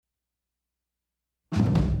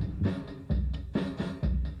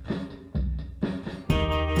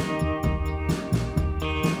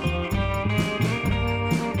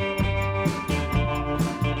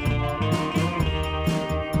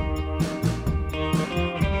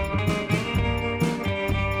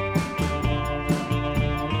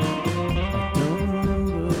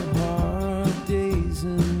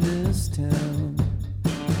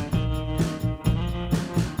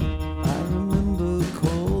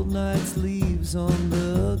bodies on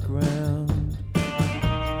the ground.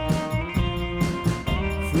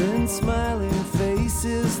 Friends smiling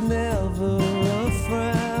faces, never a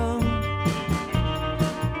frown.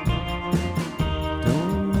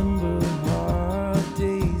 Don't remember hard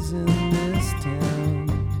days in this town.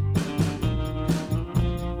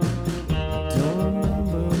 Don't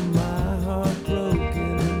remember my heart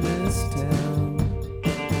broken in this town.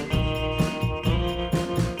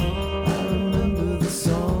 I remember the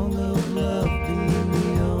song of love being the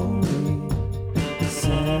only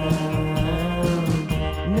sound.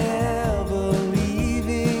 Never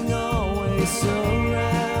leaving, always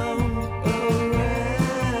surround, around.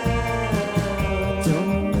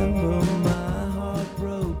 Don't remember my heart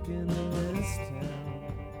broken in this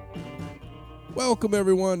town. Welcome,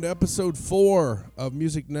 everyone, to episode 4 of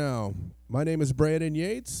Music Now. My name is Brandon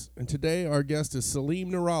Yates, and today our guest is Salim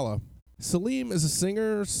Nurallah. Salim is a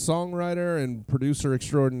singer, songwriter, and producer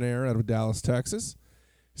extraordinaire out of Dallas, Texas.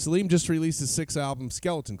 Salim just released his 6th album,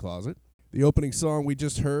 Skeleton Closet. The opening song we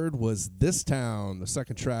just heard was This Town, the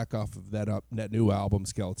second track off of that new album,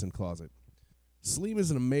 Skeleton Closet. Salim is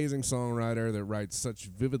an amazing songwriter that writes such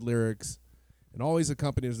vivid lyrics and always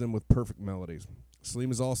accompanies them with perfect melodies.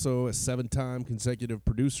 Salim is also a 7-time consecutive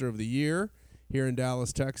producer of the year here in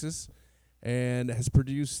Dallas, Texas, and has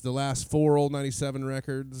produced the last 4 Old 97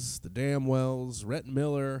 records, The Damnwells, Rhett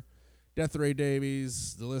Miller, Death Ray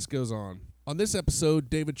Davies, the list goes on. On this episode,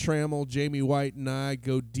 David Trammell, Jamie White, and I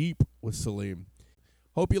go deep with Salim.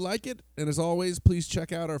 Hope you like it, and as always, please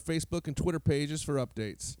check out our Facebook and Twitter pages for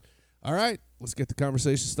updates. All right, let's get the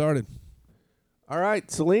conversation started. All right,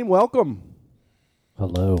 Salim, welcome.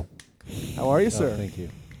 Hello. How are you, sir? Thank you.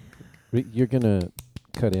 You're going to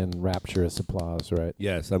cut in rapturous applause, right?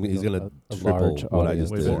 Yes, I mean he's gonna A triple large what I audience.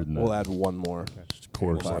 just did. We'll add one more.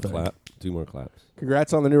 Chorus clap, 2 more claps.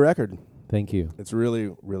 Congrats on the new record. Thank you. It's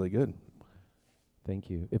really, really good. Thank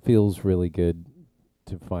you. It feels really good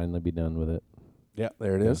to finally be done with it. Yeah,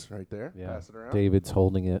 there it is, right there. Yeah. Pass it around. David's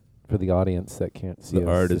holding it for the audience that can't see The us.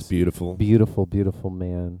 art is This beautiful. Beautiful, beautiful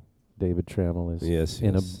man, David Trammell, is Yes,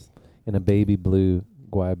 in a baby blue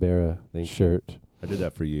Guayabera Thank you. shirt. I did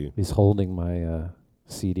that for you. He's holding my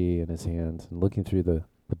CD in his hands and looking through the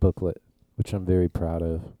booklet, which I'm very proud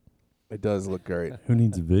of. It does look great. Who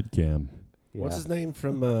needs a vid cam? Yeah. What's his name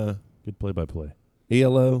from Good play-by-play.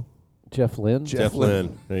 ELO? Jeff Lynne? Jeff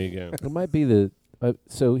Lynne. There you go. It might be the.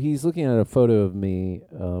 So he's looking at a photo of me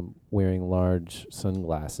wearing large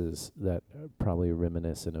sunglasses that are probably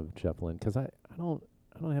reminiscent of Jeff Lynne, because I don't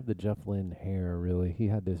have the Jeff Lynne hair really. He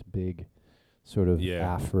had this big sort of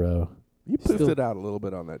Yeah. afro. You poofed Still- it out a little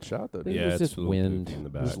bit on that shot, though. It didn't Yeah, you? was it's just a little wind. poofy in the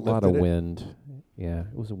There was back. a lot of Lifted it. wind. Yeah,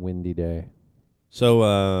 it was a windy day.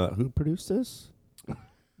 So who produced this?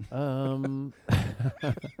 I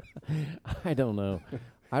don't know.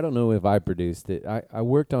 I don't know if I produced it. I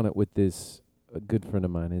worked on it with this a good friend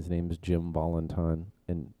of mine. His name is Jim Valentine,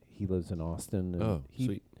 and he lives in Austin. And Oh, he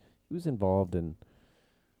sweet. He was involved in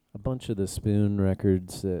a bunch of the Spoon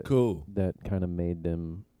records that Cool. kind of made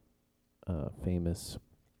them famous.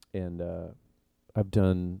 And I've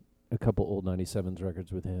done a couple old 97s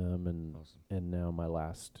records with him, and and now my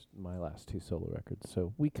last 2 solo records.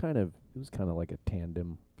 So it was kind of like a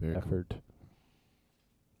tandem Very cool. effort.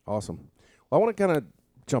 Awesome. Well, I want to kind of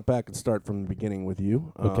jump back and start from the beginning with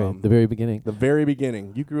you. Okay, the very beginning. The very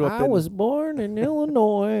beginning. You grew up I in was born in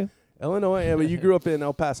Illinois. Illinois, yeah, but you grew up in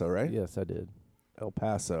El Paso, right? Yes, I did. El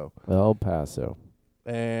Paso. El Paso.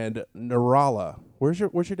 And Nurallah. Where's your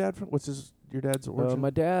dad from? What's your dad's origin? My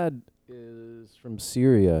dad is from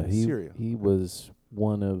Syria. Syria. He was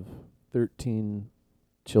one of 13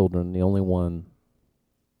 children, the only one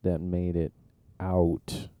that made it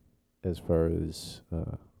out as far as,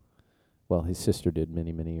 his sister did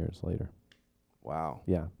many, many years later. Wow.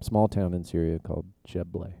 Yeah, small town in Syria called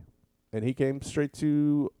Jeble. And he came straight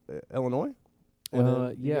to Illinois? And then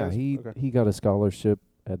you Yeah, guys- he okay. he got a scholarship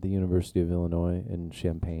at the University of Illinois in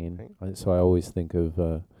Champaign. So I always think of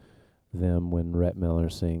them when Rhett Miller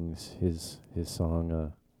sings his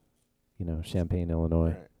song, Champaign,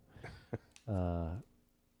 Illinois. Right.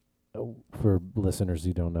 For listeners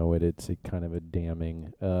who don't know it, it's a kind of a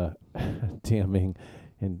damning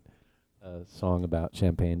and song about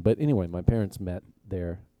Champaign. But anyway, my parents met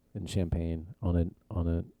there in Champaign on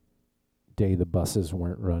a day the buses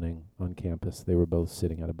weren't running on campus. They were both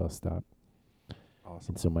sitting at a bus stop.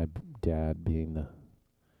 Awesome. And so my dad, being the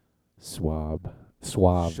suave,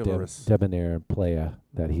 Chivalrous. debonair playa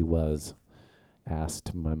that he was,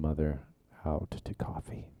 asked my mother out to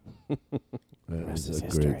coffee. That rest was is a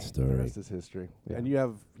history. great The story. rest is history. Yeah. And you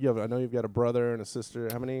have I know you've got a brother and a sister.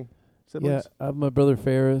 How many siblings? Yeah, I have my brother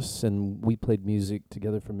Ferris, and we played music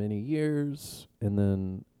together for many years. And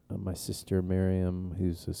then my sister Miriam,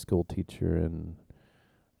 who's a school teacher in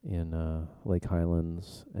Lake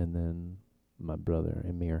Highlands, and then my brother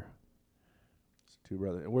Emir. Two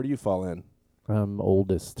brothers. And where do you fall in? I'm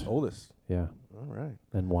oldest. Oldest. Yeah, All right.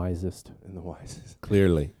 and wisest. And the wisest.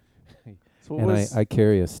 Clearly. So And I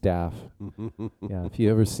carry a staff. Yeah, if you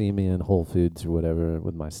ever see me in Whole Foods or whatever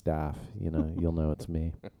with my staff, you'll know it's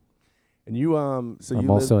me. and you so I'm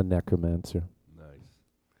you also a necromancer.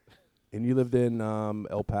 and you lived in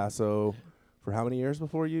El Paso for how many years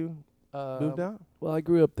before you moved out? Well, I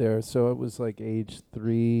grew up there, so it was like age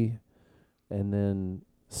 3, and then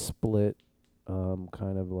split,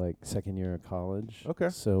 kind of like second year of college. Okay.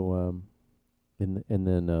 So, and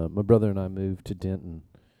then my brother and I moved to Denton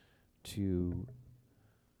to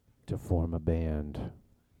form a band.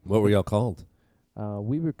 What were y'all called?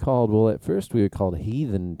 We were called, well, at first we were called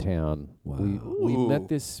Heathen Town. Wow. We Ooh. met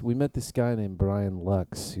this guy named Brian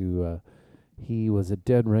Lux, who he was a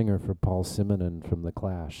dead ringer for Paul Simonon from The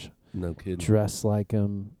Clash. No kidding. Dressed like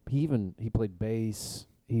him. He played bass.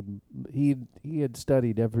 He had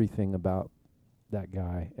studied everything about that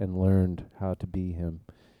guy and learned how to be him.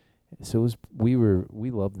 So it was we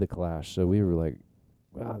loved The Clash, so we were like,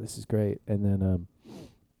 wow, this is great. And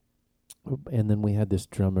then we had this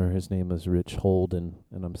drummer. His name was Rich Holden,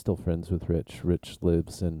 and I'm still friends with Rich. Rich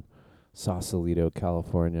lives in Sausalito,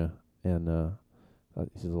 California, and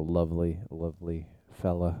he's a lovely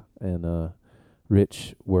fella. And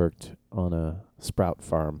Rich worked on a sprout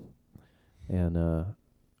farm, and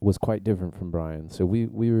was quite different from Brian. So we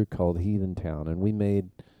were called Heathen Town, and we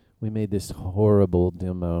made this horrible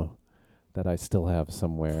demo that I still have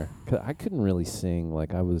somewhere. 'Cause I couldn't really sing.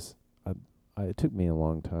 Like it took me a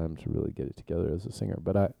long time to really get it together as a singer,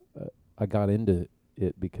 but I got into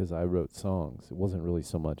it because I wrote songs. It wasn't really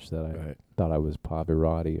so much that I Right. thought I was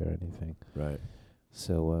Pavarotti or anything. Right.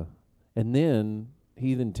 So, and then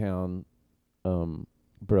Heathen Town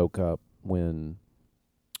broke up when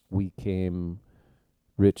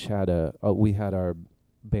Rich had we had our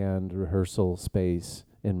band rehearsal space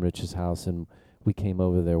in Rich's house, and we came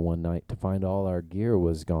over there one night to find all our gear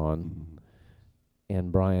was gone. And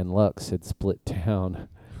Brian Lux had split town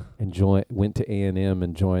and went to A&M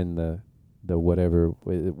and joined the whatever,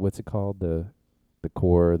 what's it called? The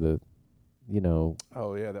core,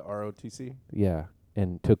 Oh yeah, the ROTC. yeah,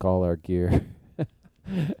 and took all our gear.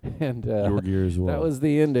 And Your gear as well. that was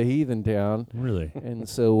the end of Heathen Town. Really? And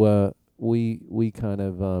so we kind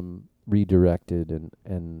of redirected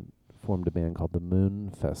and formed a band called the Moon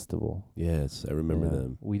Festival. Yes, I remember Yeah.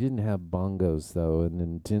 them. We didn't have bongos though, and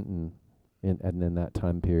in Denton, and in that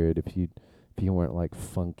time period, if you weren't like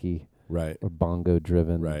funky Right. or bongo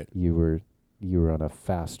driven, Right. you were on a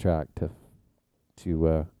fast track to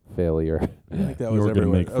failure. I think that You was were gonna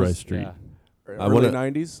everywhere. make That was Fresh Street. Yeah. I Early wanna-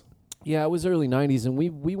 90s. Yeah, it was early 90s, and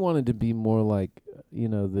we wanted to be more like,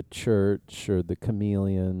 the Church or the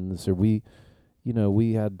Chameleons, or we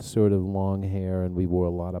had sort of long hair and we wore a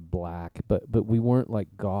lot of black, but we weren't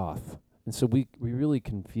like goth. And so we really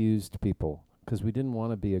confused people because we didn't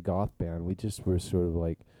want to be a goth band. We just were sort of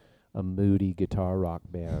like a moody guitar rock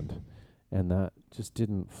band, and that just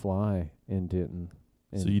didn't fly in Denton.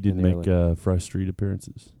 So in- you didn't in make early- Fresh Street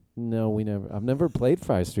appearances? No, we never. I've never played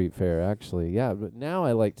Fry Street Fair, actually. Yeah, but now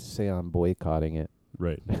I like to say I'm boycotting it.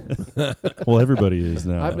 Right. Well, everybody is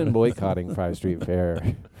now. I've been boycotting Fry Street Fair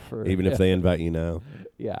for Even if they invite you now.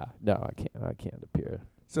 Yeah, no, I can't appear.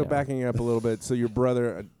 So Yeah. backing up a little bit, so your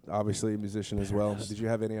brother, obviously a musician as well. Did you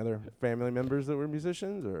have any other family members that were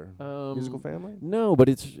musicians or musical family? No, but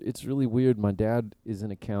it's really weird. My dad is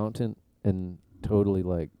an accountant and totally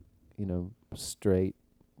like, straight.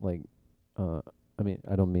 Like, I mean,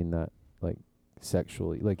 I don't mean that like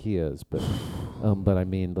sexually, like he is, but I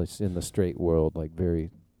mean, like in the straight world, like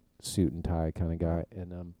very suit and tie kind of guy.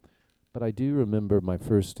 And but I do remember my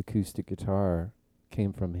first acoustic guitar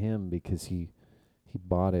came from him because he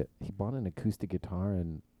bought it. He bought an acoustic guitar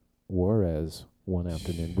in Juarez one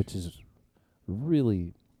afternoon, which is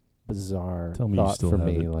really bizarre Tell me you thought still for have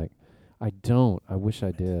me. it. Like, I don't. I wish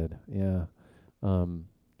I did. Yeah.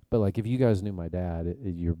 But like, if you guys knew my dad,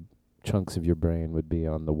 your chunks of your brain would be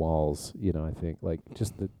on the walls. I think like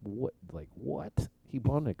just the what he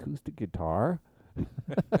bought an acoustic guitar.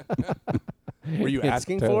 Were you It's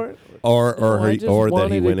asking tough. for it? Or No, I just that he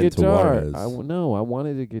wanted a went into guitar. Juarez. I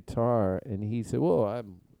wanted a guitar, and he said, "Well,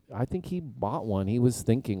 I think he bought one. He was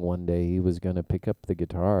thinking one day he was going to pick up the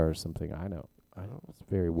guitar or something. I know. It's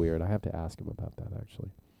very weird. I have to ask him about that actually.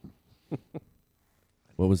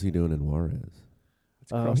 What was he doing in Juarez?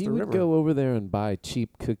 Across He the would river. go over there and buy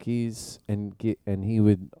cheap cookies, and he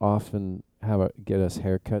would often get us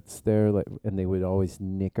haircuts there, like, and they would always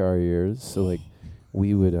nick our ears. So like,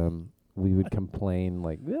 we would complain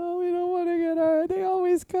like, no, we don't want to get they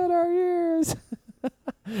always cut our ears,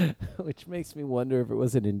 which makes me wonder if it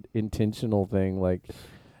was an intentional thing, like,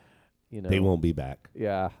 you know. They won't be back.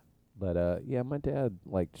 Yeah, but yeah, my dad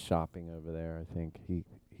liked shopping over there. I think he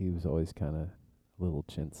was always kind of a little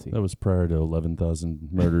chintzy. That was prior to 11,000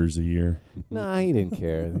 murders a year. Nah, he didn't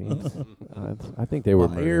care. I think they were.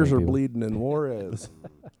 My ears murdering are people. bleeding in Juarez.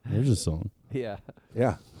 There's a song. Yeah,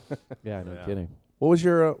 Yeah. yeah, no Yeah. kidding. What was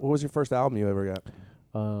your first album you ever got?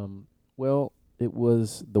 Well, it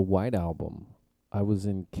was the White Album. I was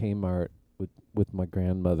in Kmart with my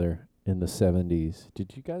grandmother in the 70s.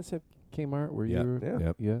 Did you guys have Kmart? Were Yeah. you? Yeah.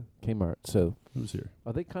 Yep. Yeah, Kmart. So It was here.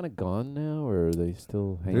 are they kind of gone now, or are they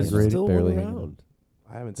still hanging? There's on? still barely one hanging on? around.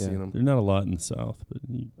 I haven't Yeah. seen them. There's not a lot in the South, but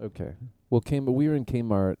Okay. Well, we were in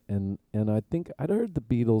Kmart, and I think I'd heard the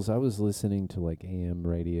Beatles. I was listening to like AM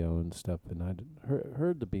radio and stuff, and I'd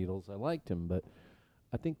heard the Beatles. I liked them, but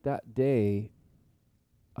I think that day,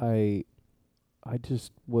 I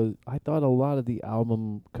thought a lot of the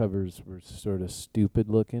album covers were sort of stupid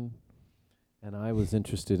looking, and I was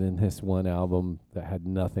interested in this one album that had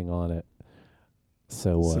nothing on it.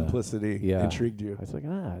 So Simplicity yeah. intrigued you. I was like,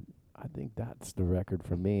 I think that's the record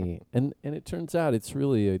for me. And it turns out it's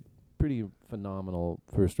really a pretty phenomenal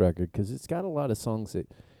first record, 'cause it's got a lot of songs that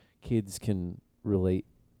kids can relate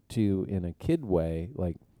to in a kid way,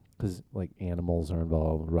 like, 'cause like animals are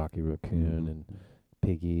involved, Rocky Raccoon and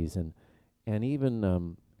piggies, and even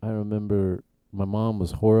I remember my mom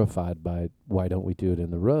was horrified by Why Don't We Do It in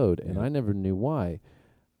the Road, and I never knew why.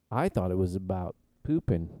 I thought it was about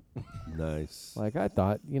pooping. Nice. Like, I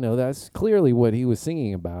thought, that's clearly what he was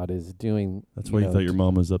singing about, is doing. that's why you thought your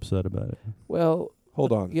mom was upset about it. Well,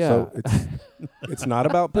 Hold on. yeah. So it's not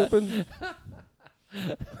about pooping?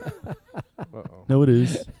 Uh-oh. No, it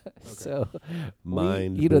is. So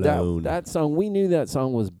Mind that blown. that song, we knew that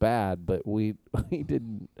song was bad, but we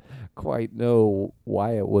didn't quite know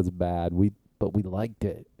why it was bad. But we liked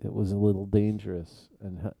it. It was a little dangerous,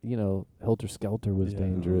 and Helter Skelter was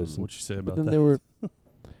dangerous. What you say But about then that? there were,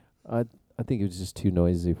 I think it was just too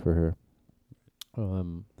noisy for her.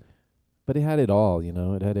 But it had it all,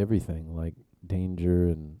 It had everything, like danger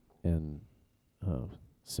and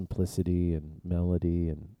simplicity and melody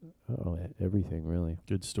and everything, really.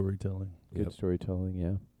 Good storytelling. Good storytelling,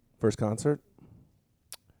 yeah. First concert?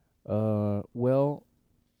 Well,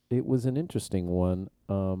 it was an interesting one.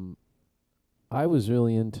 I was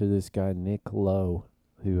really into this guy, Nick Lowe,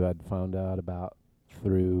 who I'd found out about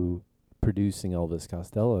through producing Elvis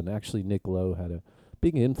Costello. And actually, Nick Lowe had a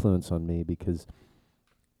big influence on me, because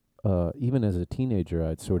even as a teenager,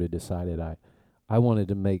 I'd sort of decided I wanted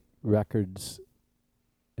to make records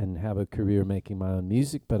and have a career making my own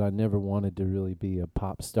music, but I never wanted to really be a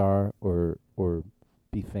pop star or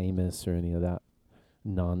be famous or any of that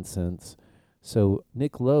nonsense. So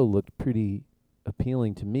Nick Lowe looked pretty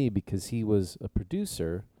appealing to me, because he was a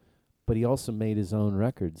producer, but he also made his own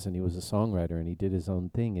records, and he was a songwriter, and he did his own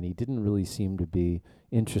thing, and he didn't really seem to be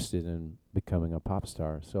interested in becoming a pop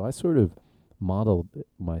star. So I sort of modeled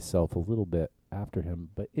myself a little bit after him.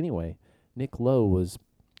 But anyway, Nick Lowe was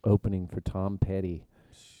opening for Tom Petty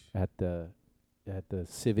at the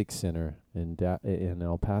Civic Center in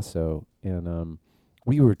El Paso, and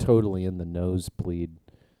we were totally in the nosebleed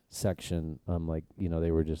section.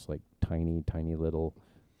 They were just like tiny little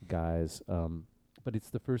guys. But it's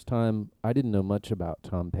the first time I didn't know much about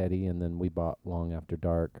Tom Petty, and then we bought Long After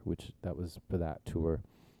Dark, which that was for that tour,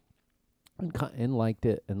 and liked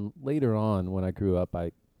it. And later on, when I grew up,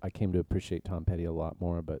 I came to appreciate Tom Petty a lot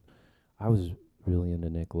more. But I was really into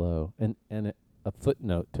Nick Lowe. And a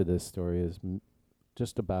footnote to this story is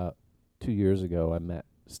just about 2 years ago, I met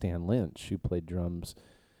Stan Lynch, who played drums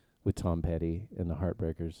with Tom Petty in the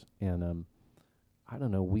Heartbreakers. And I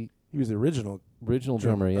don't know, He was the original.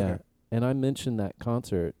 drummer, yeah. Okay. And I mentioned that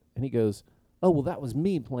concert, and he goes, "Oh, well, that was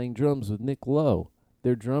me playing drums with Nick Lowe.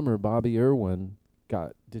 Their drummer, Bobby Irwin,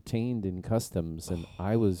 got detained in customs, and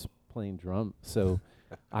I was playing drum." So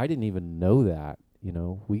I didn't even know that.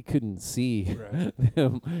 We couldn't see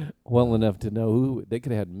them well enough to know who. They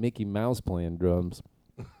could have had Mickey Mouse playing drums,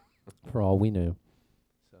 for all we knew.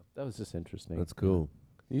 So that was just interesting. That's cool.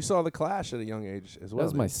 You saw the Clash at a young age as well. That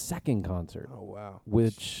was my didn't second concert, you? Oh, wow.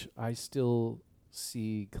 which I still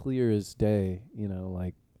see clear as day. And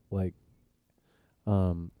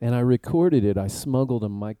I recorded it. I smuggled a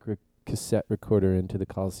micro cassette recorder into the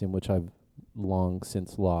Coliseum, which I've long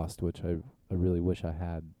since lost, which I really wish I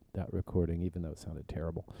had that recording, even though it sounded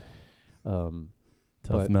terrible.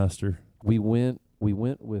 Tough But- master. we went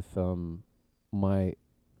with my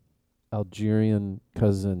Algerian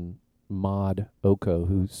cousin Maud Oko,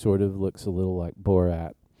 who sort of looks a little like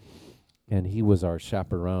Borat, and he was our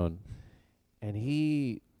chaperone, and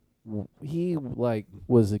he like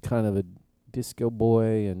was a kind of a disco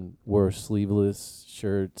boy and wore sleeveless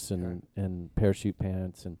shirts and parachute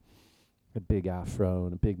pants and a big afro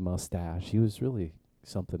and a big mustache. He was really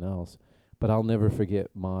something else. But I'll never forget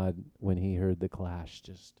Maud when he heard the Clash.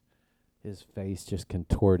 Just his face just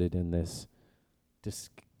contorted in this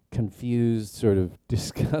confused, sort of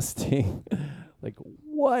disgusting, like,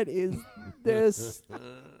 what is this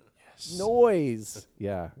noise?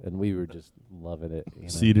 Yeah, and we were just loving it. You know?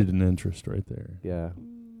 Seated in interest right there. Yeah.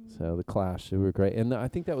 So the Clash, they were great. And I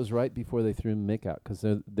think that was right before they threw Mick out, because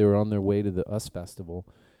they were on their way to the US Festival.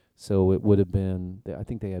 So it would have been, I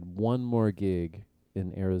think they had one more gig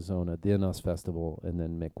in Arizona, then US Festival, and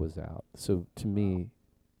then Mick was out. So to me,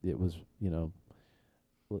 it was,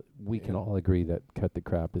 we can all agree that Cut the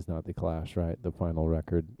Crap is not the Clash, right? The final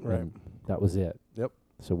record. Right. And that was it. Yep.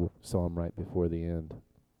 So we saw them right before the end.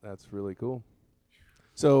 That's really cool.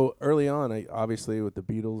 So early on, obviously with the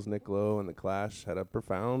Beatles, Nick Lowe, and the Clash had a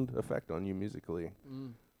profound effect on you musically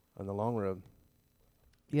on the long road.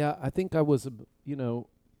 Yeah, I think I was,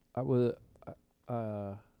 I was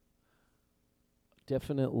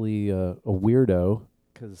definitely a weirdo,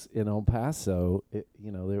 because in El Paso,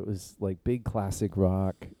 there was like big classic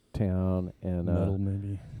rock town and Metal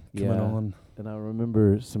maybe. yeah, Coming on. and I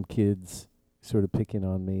remember some kids sort of picking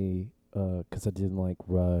on me because I didn't like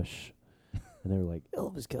Rush, and they were like,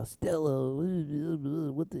 Elvis Costello,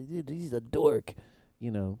 he's a dork,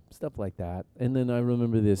 stuff like that. And then I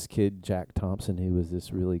remember this kid, Jack Thompson, who was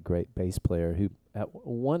this really great bass player, who at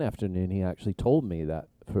one afternoon he actually told me that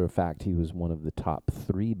for a fact he was one of the top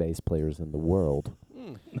 3 bass players in the world.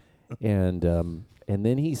 And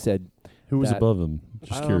then he said, Who was that- above him?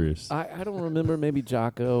 Just curious. I don't remember, maybe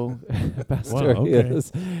Jocko Wow, okay.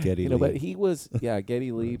 Pastorius. Geddy But Lee. he was,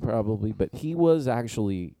 Geddy Lee probably, but he was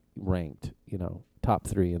actually ranked, top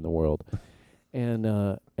 3 in the world. And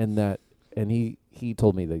he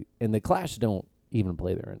told me and the Clash don't even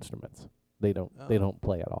play their instruments. They don't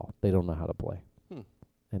play at all. They don't know how to play.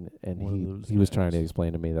 And One of those he was trying to guys.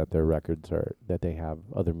 explain to me that their records are, that they have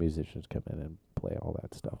other musicians come in and play all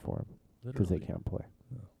that stuff for them because they can't play.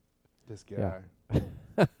 This guy.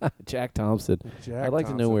 Yeah. Jack Thompson. Jack I'd like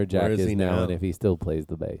to know Thompson. where Jack Where is is he now now? and if he still plays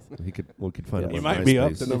the bass. We could find Yeah. out. He on might be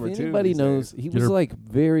up MySpace. to number if 2 anybody these knows, days. he Get was her- like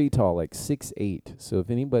very tall, like 6'8". So if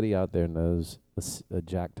anybody out there knows a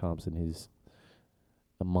Jack Thompson, who's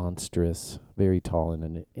a monstrous, very tall,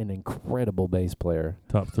 and an incredible bass player,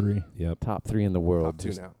 Top 3. Yep. top 3 in the world, Top 2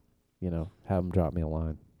 just, now. have him drop me a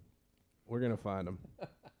line. We're going to find him.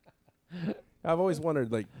 I've always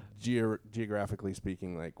wondered, like, geographically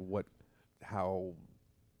speaking, like, how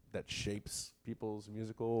that shapes people's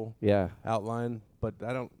musical Yeah. outline. But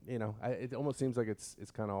I don't, it almost seems like it's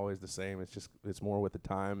kind of always the same. It's more with the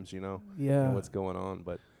times, and Yeah. what's going on.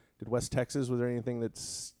 But did West Texas, was there anything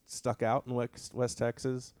that's stuck out in West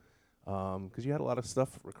Texas? Because you had a lot of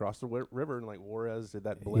stuff across the river, and like Juarez, did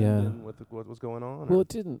that blend Yeah. in with what was going on? Well, or-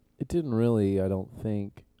 it didn't really, I don't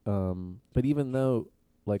think. But even though,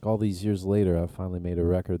 like, all these years later, I finally made a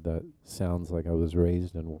record that sounds like I was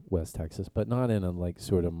raised in West Texas, but not in a, like,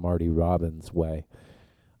 sort of Marty Robbins way.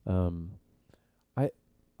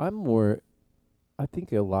 I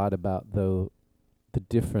think a lot about, though, the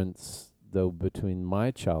difference, though, between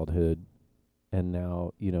my childhood and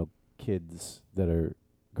now, kids that are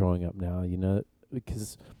growing up now,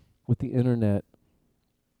 because with the internet,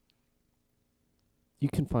 you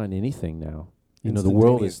can find anything now. The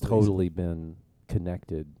world has Instantaneously. totally been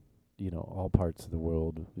connected, all parts of the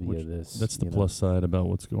world via Which- this. That's the plus side about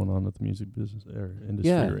what's going on with the music business or industry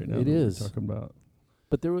Yeah, right now. it that we're is. talking about.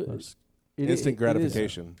 But there was That's instant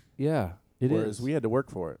gratification. Yeah, it is. Whereas we had to work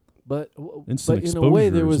for it. But Instant in a way,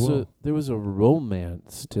 exposure there as was well. there was a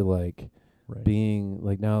romance to, like, right. being,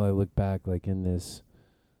 like, now I look back, like, in this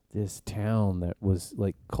town that was,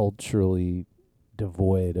 like, culturally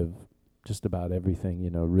devoid of just about everything,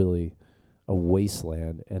 really a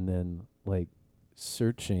wasteland, and then, like,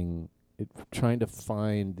 searching it, trying to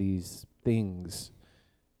find these things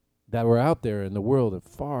that were out there in the world and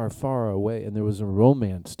far, far away, and there was a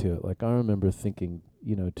romance to it. Like, I remember thinking,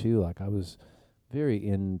 too, like, I was very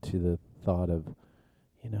into the thought of,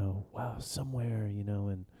 wow, somewhere,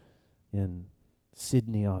 in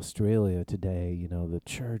Sydney, Australia today, the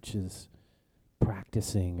church is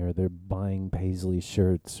practicing, or they're buying Paisley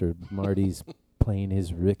shirts, or Marty's playing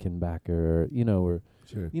his Rickenbacker, or,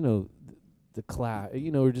 Sure. the class,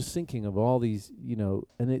 we're just thinking of all these,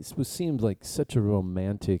 and it seemed like such a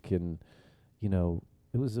romantic and,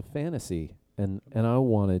 it was a fantasy, and I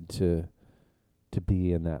wanted to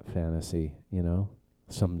be in that fantasy,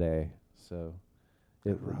 someday. So,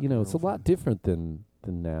 it's a lot different than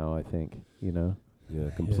now, I think, Yeah,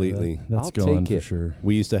 completely. That's I'll gone take for it. sure.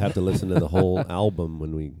 We used to have to listen to the whole album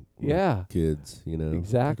when we were Yeah. kids,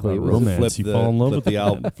 Exactly. It about was romance. Flip You the, fall in love flip with the the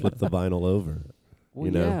album, band. flip the vinyl over. well,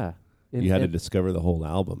 you know, yeah. And, You had to and- discover the whole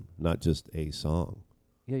album, not just a song.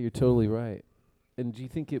 Yeah, you're totally right. And do you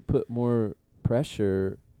think it put more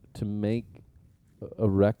pressure to make a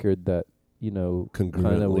record that, kind of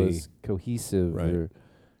Congruently. was cohesive Right. or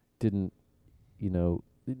didn't,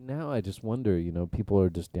 now I just wonder, people are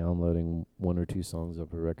just downloading one or two songs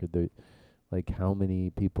of a record. Like how many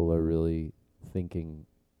people are really thinking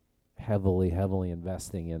heavily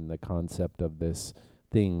investing in the concept of this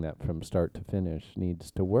thing that from start to finish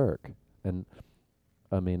needs to work. And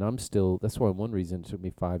I mean, that's why one reason it took me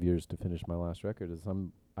 5 years to finish my last record is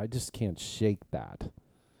I just can't shake that.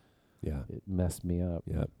 Yeah. It messed me up.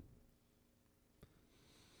 Yeah.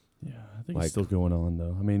 Yeah, I think Like- it's still going on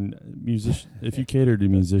though. I mean, if you cater to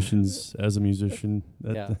musicians as a musician,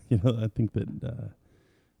 that Yeah. I think that you're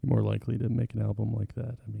more likely to make an album like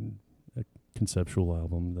that. I mean, a conceptual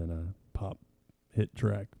album than a pop hit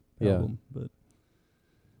track Yeah. album. But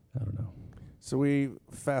I don't know. So we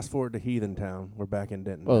fast forward to Heathen Town. We're back in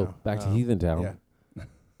Denton. Oh, now. back to Heathen Town. Yeah, I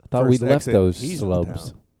thought First we'd left exit, those Heathen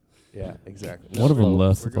slopes. Town. Yeah, exactly. One of them slow.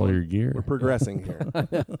 left We're with all going- your gear. We're progressing here.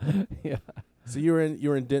 Yeah. So you were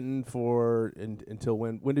in Denton until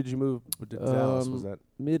when? When did you move to Dallas? Was that?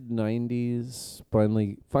 Mid-90s.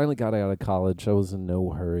 Finally got out of college. I was in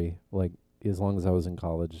no hurry. Like, as long as I was in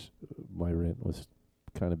college, my rent was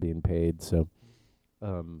kind of being paid. So,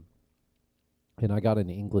 and I got an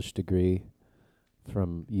English degree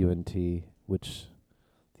from UNT, which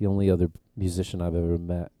the only other musician I've ever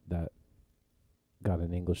met that got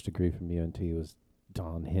an English degree from UNT was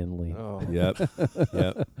Don Henley. Oh, Yep.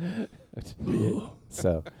 Yep.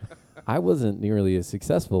 So I wasn't nearly as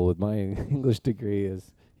successful with my English degree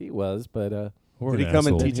as he was, but Or did an he come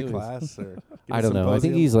and asshole. teach a Anyways. class? Or give I a don't know. I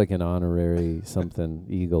think symposium? he's like an honorary something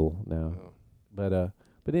Eagle now. Oh.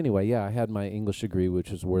 But anyway, yeah, I had my English degree,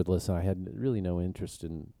 which was wordless, and I had really no interest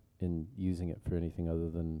in using it for anything other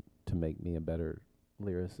than to make me a better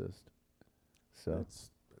lyricist. So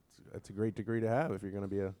That's a great degree to have if you're going to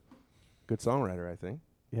be a good songwriter. I think.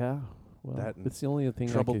 yeah, well, That and it's the only thing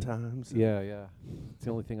Troubled I could. times. Yeah. It's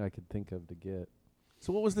the only thing I could think of to get.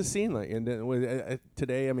 So what was the scene like? And then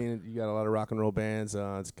today, I mean, you got a lot of rock and roll bands.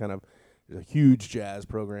 It's kind of a huge jazz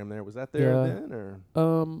program there. Was that there Yeah. then,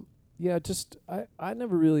 or? Yeah, just I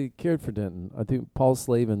never really cared for Denton. I think Paul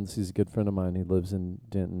Slavens, he's a good friend of mine. He lives in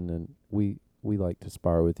Denton, and we like to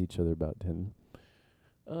spar with each other about Denton.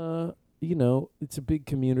 It's a big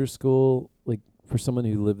commuter school. Like for someone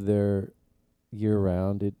who lived there year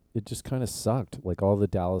round, it just kind of sucked. Like all the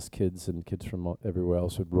Dallas kids and kids from everywhere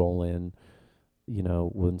else would roll in,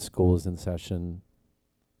 when school was in session.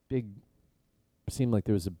 Seemed like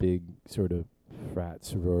there was a big sort of frat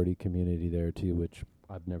sorority community there too, which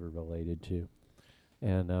I've never related to.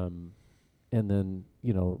 And then,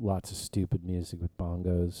 lots of stupid music with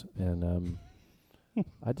bongos, and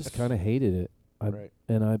I just kind of hated it. Right.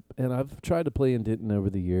 And I've tried to play in Denton over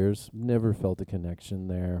the years, never felt a connection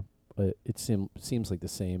there. But it seems like the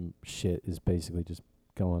same shit is basically just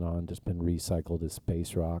going on, just been recycled as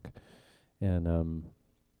space rock. And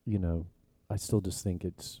I still just think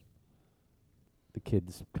it's the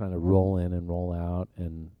kids kind of roll in and roll out,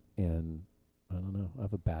 and I don't know. I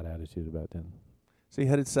have a bad attitude about them. So you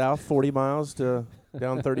headed south 40 miles to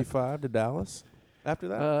down 35 to Dallas after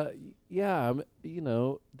that? Yeah,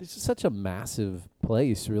 this is such a massive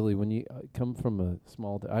place, really. When you come from a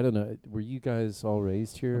small, I don't know. Were you guys all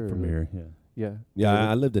raised here? I'm from or- here, yeah. Yeah.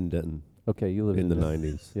 Yeah, I lived in Denton Okay, you live in the Denton.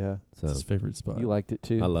 90s. Yeah, So It's his favorite spot. you liked it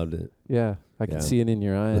too. I loved it. Yeah, I can Yeah. see it in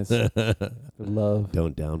your eyes. The love.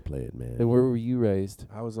 Don't downplay it, man. And where were you raised?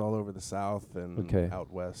 I was all over the south and Okay.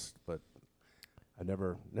 out west, but I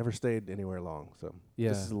never stayed anywhere long. So Yeah.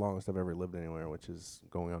 this is the longest I've ever lived anywhere, which is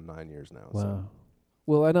going on 9 years now. Wow.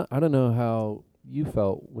 Well, I don't know how you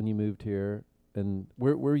felt when you moved here, and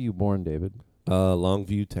where were you born, David?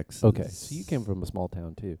 Longview, Texas. Okay, so you came from a small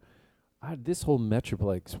town too. This whole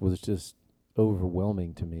metroplex was just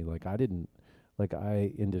overwhelming to me. Like I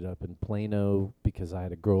ended up in Plano because I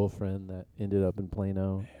had a girlfriend that ended up in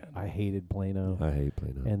Plano. I hated Plano. I hate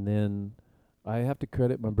Plano. And then I have to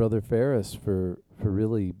credit my brother Ferris for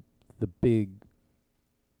really the big,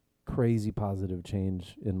 crazy positive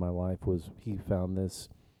change in my life was he found this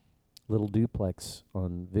little duplex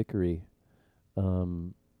on Vickery,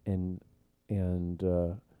 and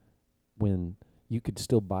when you could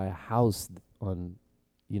still buy a house on,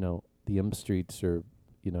 the M streets, or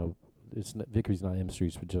it's not, Vickery's not M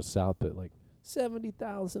streets, but just south, but like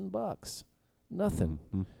 $70,000, nothing.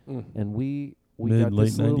 Mm. And we Mid, got late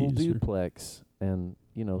this little 90s or- duplex, and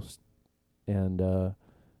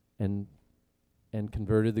and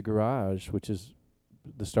converted the garage, which is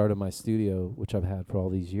the start of my studio, which I've had for all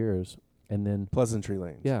these years, and then Pleasantry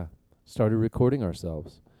Lanes. yeah, started recording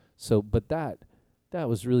ourselves. So, but that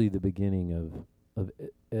was really the beginning of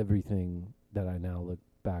everything that I now look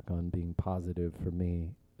back on being positive for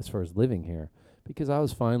me as far as living here, because I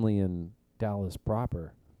was finally in Dallas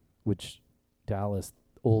proper, which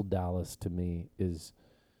old Dallas to me is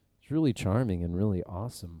really charming and really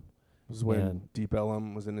awesome. This is when And- Deep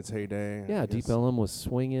Ellum was in its heyday. Yeah, I Deep guess. Ellum was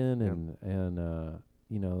swinging, Yep. and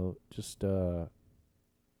just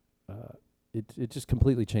it just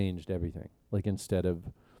completely changed everything. Like, instead of,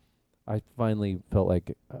 I finally felt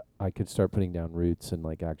like I could start putting down roots and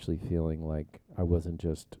like actually feeling like I wasn't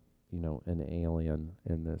just an alien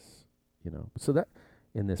in this, so that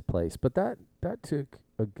in this place. But that took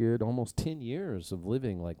a good almost 10 years of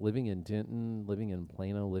living in Denton, living in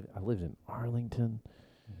Plano. I lived in Arlington.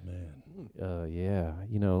 Man. Yeah,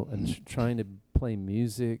 and trying to play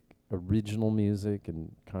music, original music,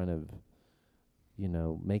 and kind of,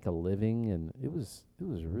 make a living, and it was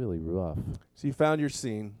really rough. So you found your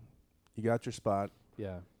scene. You got your spot.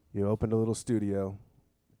 Yeah. You opened a little studio.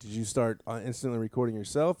 Did you start instantly recording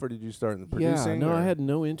yourself, or did you start in the producing? Yeah, no, or- I had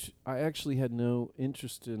no I actually had no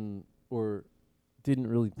interest in, or didn't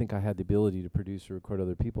really think I had the ability to produce or record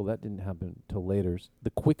other people. That didn't happen till later.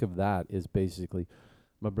 The quick of that is basically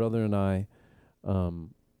my brother and I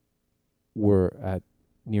were at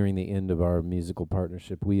nearing the end of our musical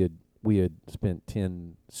partnership. We had spent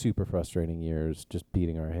 10 super frustrating years just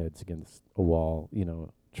beating our heads against a wall,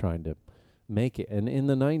 trying to make it. And in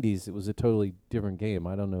the 90s, it was a totally different game.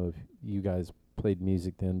 I don't know if you guys played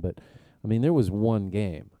music then, but I mean, there was one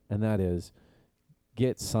game, and that is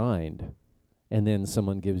get signed, and then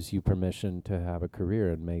someone gives you permission to have a career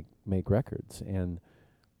and make records. And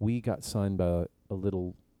we got signed by a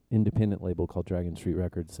little independent label called Dragon Street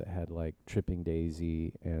Records that had like Tripping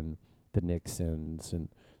Daisy and the Nixons and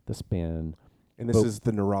the Spin. And this But- is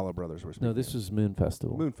the Nirala Brothers we're speaking No, this of. was Moon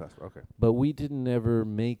Festival. Moon Festival. Okay. But we didn't ever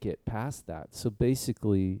make it past that. So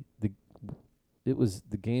basically, the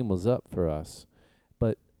game was up for us.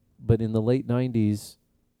 But in the late 90s,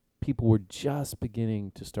 people were just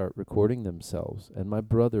beginning to start recording themselves, and my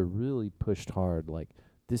brother really pushed hard, like,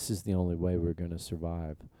 this is the only way we're going to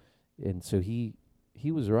survive. And so he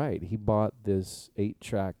was right. He bought this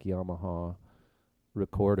 8-track Yamaha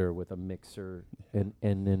recorder with a mixer, and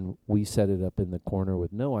then we set it up in the corner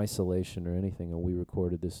with no isolation or anything, and we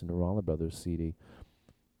recorded this in the Nirala Brothers CD.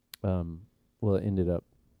 Well, it ended up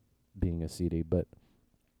being a CD, but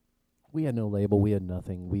we had no label, we had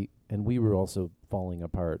nothing. We were also falling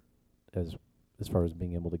apart as far as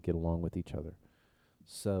being able to get along with each other.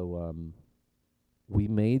 So we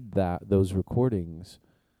made those recordings,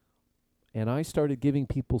 and I started giving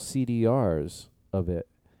people CDRs of it.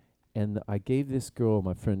 And I gave this girl,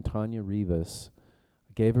 my friend Tanya Rivas,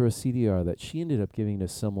 I gave her a CDR that she ended up giving to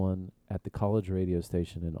someone at the college radio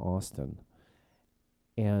station in Austin.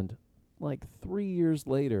 And like 3 years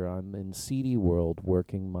later, I'm in CD World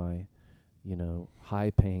working my,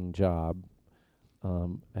 high-paying job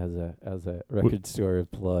as a record store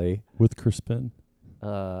employee. With Chris Penn?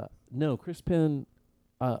 No, Chris Penn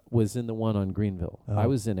was in the one on Greenville. I Oh.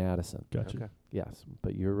 was in Addison. Gotcha. Okay. Yes,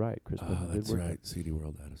 but you're right, Chris Penn. did That's work right. CD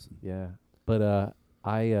World Addison. Yeah, but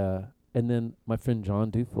and then my friend John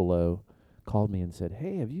Dufalo called me and said,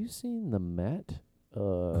 "Hey, have you seen the Met?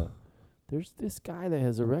 There's this guy that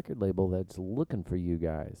has a record label that's looking for you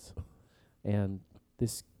guys." And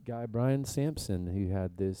this guy Brian Sampson, who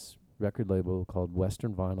had this record label called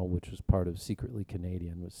Western Vinyl, which was part of Secretly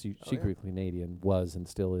Canadian, Secretly Canadian was and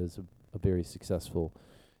still is a very successful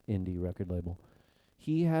indie record label.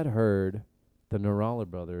 He had heard the Nirala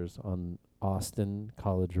Brothers on Austin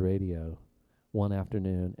College Radio one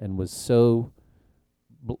afternoon and was so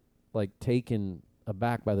taken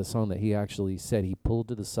aback by the song that he actually said he pulled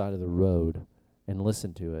to the side of the road and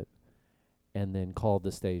listened to it, and then called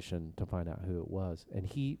the station to find out who it was. And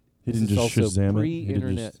He this didn't is just also Shazam it? He didn't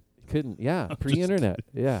pre-internet. just- Couldn't, yeah, I'm just pre-internet,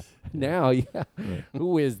 yeah. Now, yeah, Right.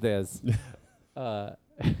 who is this?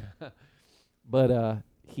 But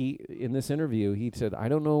he, in this interview, he said, I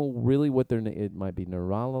don't know really what their name, it might be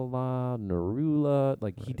Nirala, Narula,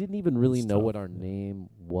 like he Right. didn't even really It's know what tough, our yeah. name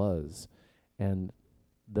was. And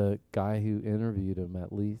the guy who interviewed him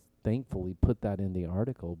at thankfully put that in the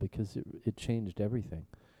article because it changed everything.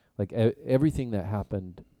 Like everything that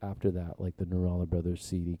happened after that, like the Nirala Brothers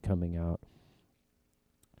CD coming out,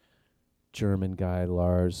 German guy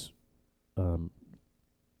Lars,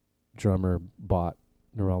 drummer, bought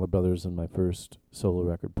Nirala Brothers and my first solo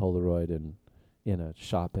record, Polaroid, in a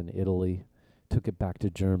shop in Italy. Took it back to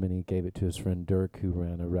Germany, gave it to his friend Dirk, who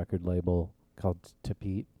ran a record label called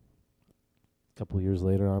Tapete. A couple of years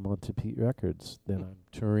later, I'm on Tapete Records. Then I'm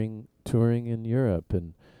touring in Europe,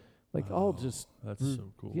 and all just That's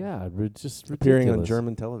so cool. yeah, just Appearing on ridiculous.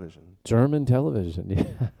 German television. German television.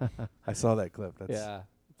 Yeah, I saw that clip. That's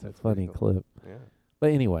it's a funny pretty cool. clip. Yeah.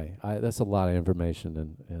 But anyway, that's a lot of information,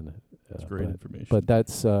 and It's great information. But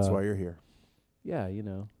that's That's why you're here. yeah, I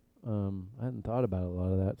hadn't thought about a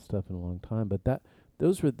lot of that stuff in a long time. But that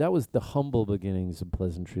was the humble beginnings of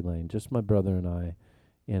Pleasantry Lane. Just my brother and I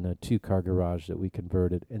in a 2-car garage that we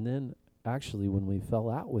converted, and then actually when we fell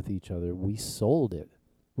out with each other, we sold it.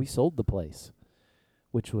 We sold the place,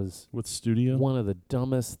 which was with studio? one of the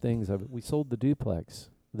dumbest things we sold the duplex,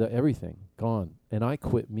 everything gone, and I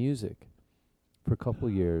quit music for a couple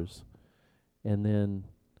years, and then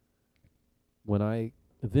when I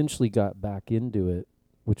eventually got back into it,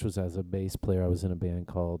 which was as a bass player, I was in a band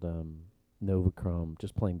called Novachrome,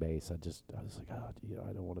 just playing bass. I was like,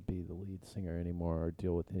 I don't want to be the lead singer anymore or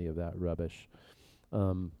deal with any of that rubbish.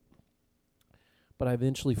 But I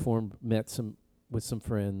eventually met with some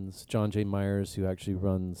friends, John J. Myers, who actually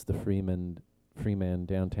runs the Freeman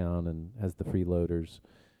downtown and has the Freeloaders.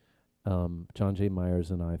 John J.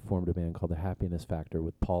 Myers and I formed a band called The Happiness Factor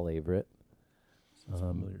with Paul Averitt. Sounds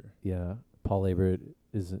familiar. Yeah, Paul Averitt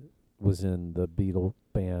was in the Beatle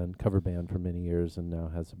band, cover band for many years, and now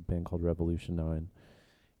has a band called Revolution 9.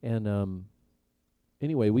 And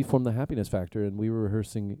anyway, we formed The Happiness Factor, and we were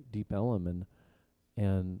rehearsing Deep Ellum,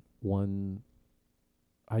 and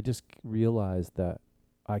I just realized that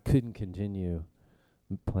I couldn't continue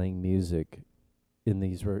playing music in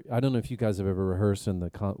these. I don't know if you guys have ever rehearsed in the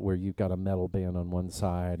where you've got a metal band on one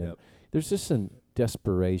side, and there's just some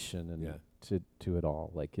desperation and to it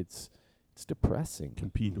all. Like it's depressing.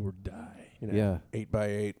 Compete or die.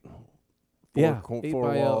 8x8. Four 8 four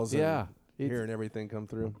by walls. yeah. Hearing everything come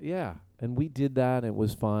through. Yeah, and we did that, and it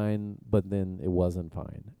was fine, but then it wasn't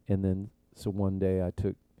fine. And then, so one day I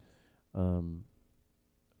took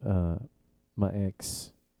my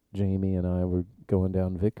ex, Jamie, and I were going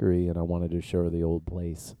down Vickery, and I wanted to show her the old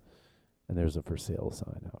place, and there's a for sale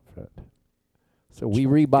sign out front. So we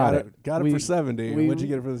rebought it. Got it for 70. What'd you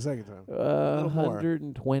get it for the second time?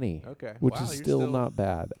 120. Okay. Which Wow, is you're still not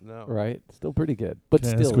bad, No. right? Still pretty good. But Can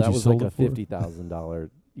I ask still, what that you was sold like a it for? $50,000,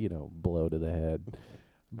 blow to the head.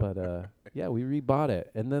 But yeah, we rebought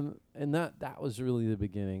it, and then that was really the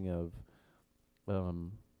beginning of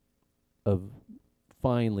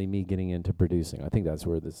finally me getting into producing. I think that's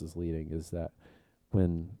where this is leading. Is that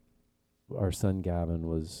when our son Gavin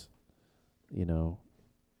was,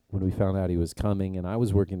 when we found out he was coming, and I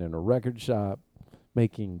was working in a record shop,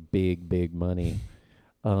 making big money,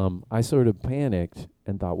 I sort of panicked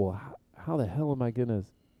and thought, well, how the hell am I gonna,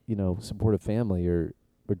 support a family or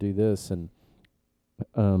do this? And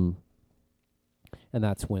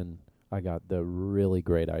that's when I got the really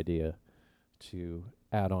great idea to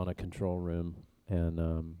add on a control room and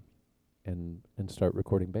start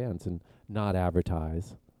recording bands and not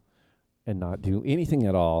advertise and not do anything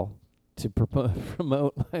at all to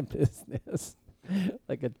promote my business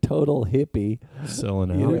like a total hippie.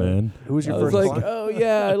 Selling out, You know, man. Who was your I first was like, client? oh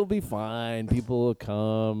yeah, it'll be fine. People will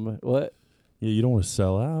come. What? Yeah, you don't want to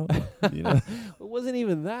sell out. It wasn't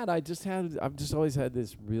even that. I've just always had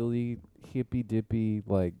this really hippy dippy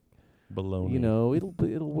Baloney.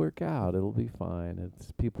 it'll work out. It'll be fine.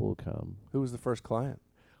 People will come. Who was the first client?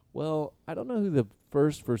 Well, I don't know who the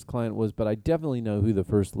first client was, but I definitely know who the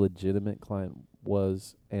first legitimate client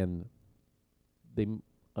was, and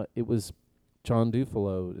it was John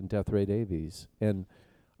Dufalo and Death Ray Davies. And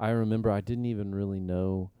I remember I didn't even really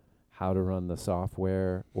know how to run the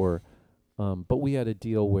software, but we had a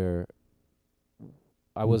deal where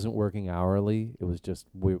I wasn't working hourly. It was just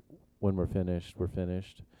when we're finished, we're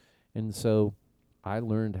finished. And so I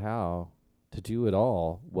learned how to do it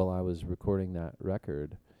all while I was recording that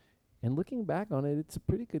record. And looking back on it, it's a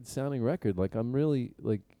pretty good sounding record. Like I'm really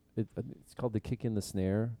it's called The Kick in the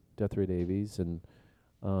Snare, Death Ray Davies, and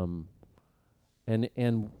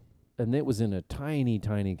it was in a tiny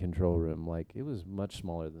control room. Like it was much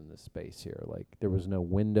smaller than this space here. Like there was no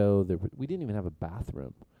window. We didn't even have a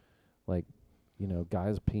bathroom. Like,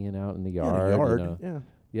 guys peeing out in the yard.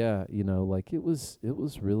 Yeah, like it was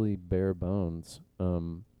really bare bones.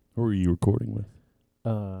 Who were you recording with?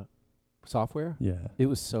 software. Yeah. It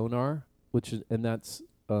was Sonar, which is, and that's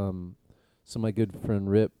so my good friend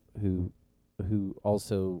Rip, who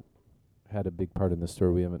also had a big part in the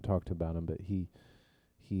story. We haven't talked about him, but he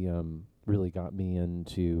really got me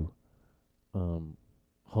into home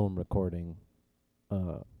recording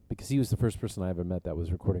because he was the first person I ever met that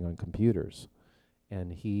was recording on computers,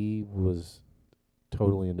 and he was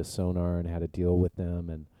totally into Sonar and had a deal with them,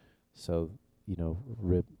 and so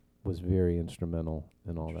Rip was very instrumental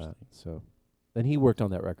in all that. So, and he worked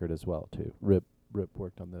on that record as well too. Rip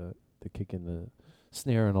worked on the kick and the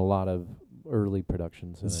snare and a lot of early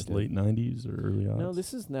productions. This is late 90s or early odds? No,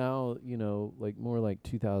 this is now, like more like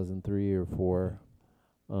 2003 or 4.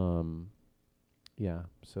 Yeah,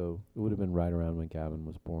 so it would have been right around when Gavin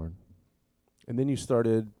was born. And then you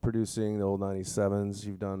started producing the old 97s.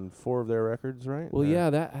 You've done 4 of their records, right? Well, Or- yeah,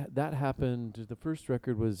 that happened. The first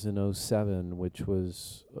record was in 07, which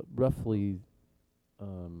was roughly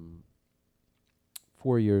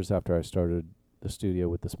 4 years after I started the studio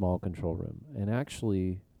with the small control room. And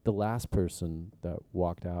actually, the last person that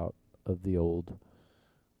walked out of the old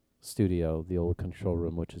studio, the old control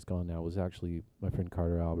room, which is gone now, was actually my friend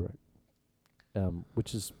Carter Albrecht,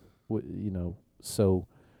 which is, so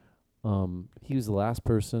he was the last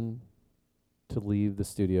person to leave the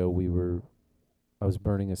studio. I was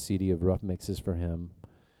burning a CD of rough mixes for him,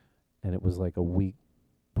 and it was like a week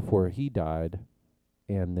before he died,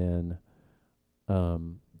 and then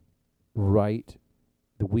right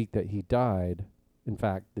the week that he died, in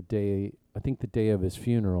fact, the day of his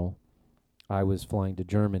funeral, I was flying to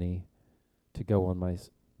Germany to go on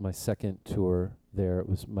my second tour there. It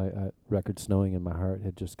was my record Snowing in My Heart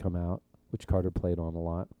had just come out, which Carter played on a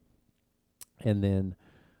lot. And then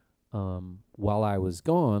while I was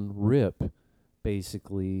gone, Rip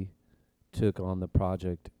basically took on the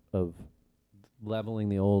project of leveling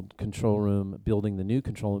the old control room, building the new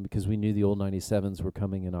control room, because we knew the old 97s were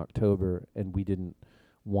coming in October, and we didn't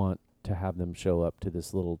want to have them show up to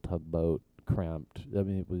this little tugboat cramped. I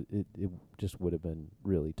mean, it just would have been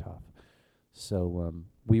really tough. So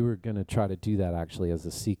we were going to try to do that actually as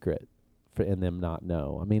a secret and them not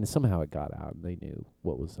know. I mean, somehow it got out and they knew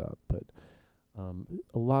what was up, but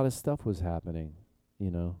a lot of stuff was happening,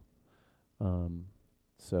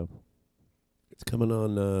 so It's coming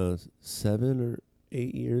on 7 or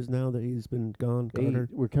 8 years now that he's been gone, Carter.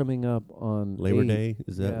 we're coming up on Labor 8. Day,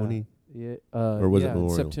 is that when Yeah. he? Yeah, Or was it yeah,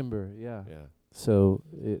 Memorial? September, yeah. Yeah. So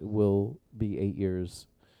it will be 8 years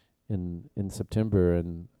in September,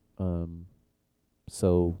 and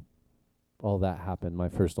so all that happened. My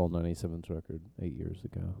first old 97s record 8 years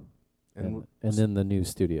ago, and then the new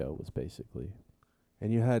studio was basically.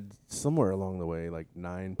 And you had somewhere along the way like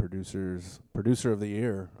 9 producer of the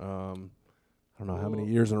year. I don't know how many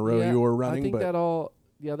years in a row Yeah, you were running, I think but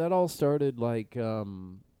that all started like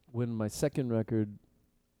when my second record,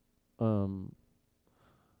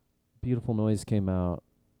 Beautiful Noise, came out.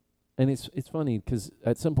 And it's funny because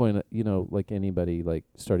at some point, like anybody, like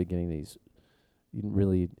started getting these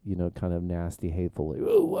really, kind of nasty, hateful, like,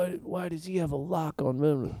 oh, why does he have a lock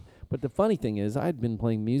on? But the funny thing is, I'd been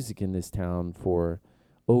playing music in this town for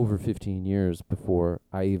over 15 years before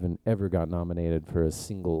I even ever got nominated for a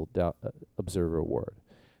single Observer Award.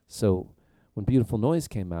 So when Beautiful Noise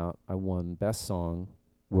came out, I won Best Song,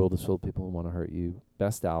 World is Full of People Who Want to Hurt You,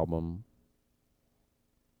 Best Album,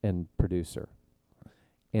 and Producer.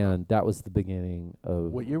 And that was the beginning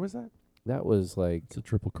of... what year was that? That was like... It's a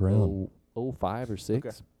Triple Crown. 05 or 6.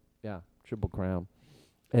 Okay. Yeah, Triple Crown.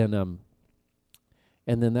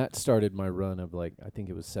 And then that started my run of like, I think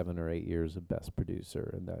it was 7 or 8 years of Best Producer,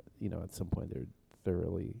 and that, at some point they're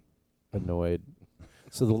thoroughly annoyed.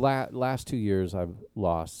 So the last 2 years I've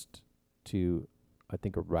lost to, I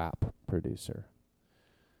think, a rap producer.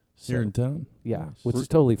 So Here in town? yeah, Nice. which is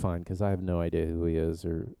totally fine because I have no idea who he is,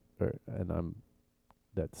 and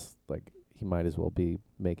that's like, he might as well be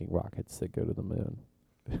making rockets that go to the moon.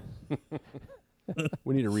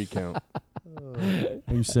 We need a recount.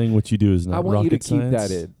 Are you saying what you do is not I want you to rocket keep science?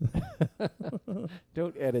 that in.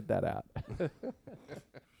 Don't edit that out.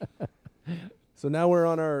 So now we're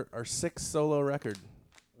on our 6th solo record.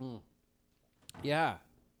 Yeah.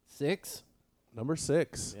 6? Number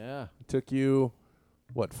 6. Yeah. It took you,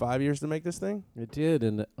 5 years to make this thing? It did,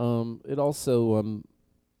 and it also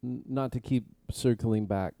not to keep circling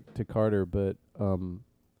back to Carter, but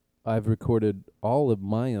I've recorded all of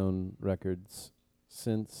my own records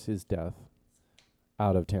since his death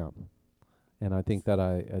out of town, and I think that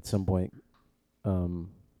I at some point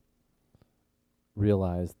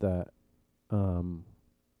realized that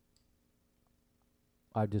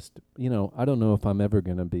I just I don't know if I'm ever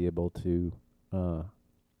gonna be able to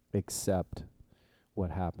accept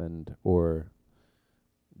what happened or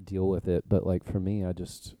deal with it. But like for me, I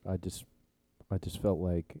just felt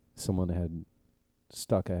like someone had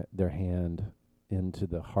stuck their hand into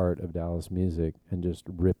the heart of Dallas music and just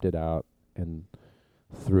ripped it out and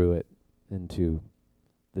threw it into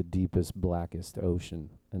the deepest, blackest ocean.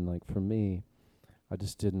 And like for me, I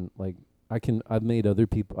just didn't like. I've made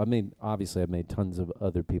tons of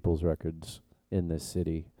other people's records in this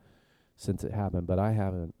city since it happened, but I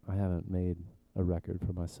haven't made a record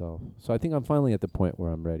for myself. So I think I'm finally at the point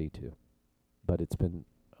where I'm ready to. But it's been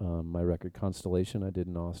my record Constellation I did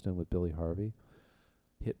in Austin with Billy Harvey.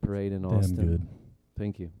 Hit Parade in Austin. Damn good.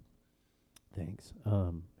 Thank you. Thanks.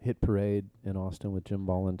 Hit Parade in Austin with Jim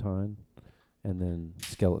Valentine, and then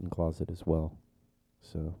Skeleton Closet as well.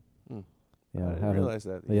 So yeah, I didn't realize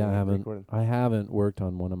that. Yeah, I haven't worked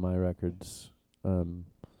on one of my records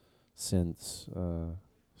since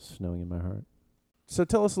Snowing in My Heart. So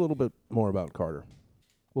tell us a little bit more about Carter.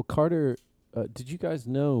 Well, Carter, did you guys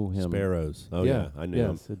know him? Sparrows. Oh yeah, I knew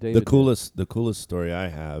him. So David The coolest story I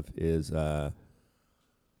have is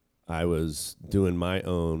I was doing my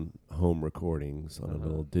own home recordings on a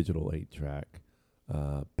little digital 8-track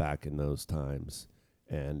back in those times,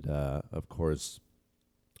 and of course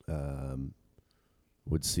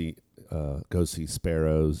would go see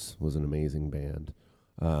Sparrows. Was an amazing band.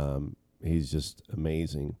 He's just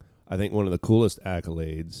amazing. I think one of the coolest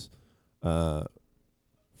accolades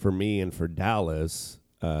for me and for Dallas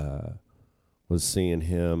was seeing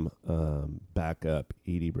him back up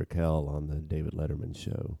Edie Brickell on the David Letterman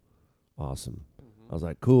show. Awesome. I was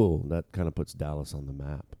like, cool. That kind of puts Dallas on the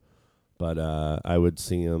map. But I would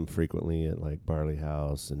see him frequently at like Barley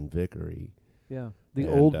House and Vickery. Yeah, the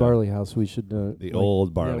And, old Barley House. We should know The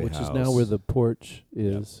old Barley which House. is now where the Porch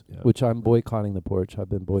is. Yep. Which I'm boycotting the Porch. I've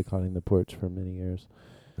been boycotting the Porch for many years.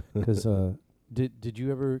 Because did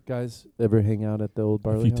you guys ever hang out at the old A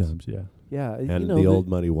Barley few House? times, yeah. Yeah, And the old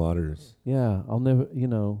Muddy Waters. Yeah, I'll never.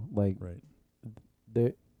 Like Right.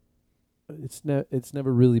 there. It's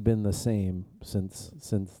never really been the same since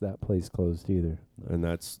that place closed either. And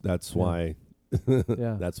that's Yeah. why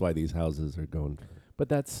Yeah. that's why these houses are going. But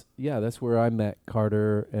that's where I met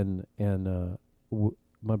Carter and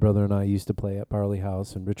my brother and I used to play at Barley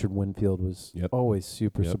House, and Richard Winfield was Yep. always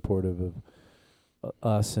super Yep. supportive of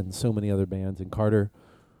us and so many other bands. And Carter,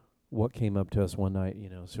 what came up to us one night,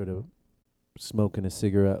 sort of smoking a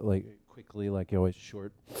cigarette like quickly, like always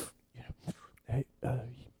short. Hey,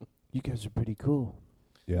 you guys are pretty cool.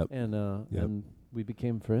 Yep. And Yep. and we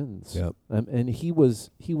became friends. Yep. And he was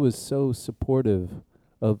so supportive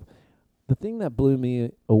of. The thing that blew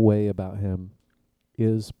me away about him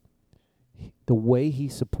is the way he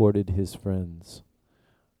supported his friends,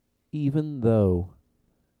 even though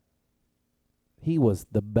he was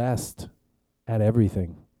the best at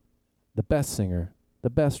everything, the best singer, the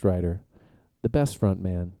best writer, the best front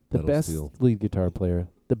man, the Pedal best steel. lead guitar player,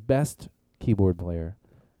 the best keyboard player.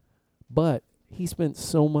 But he spent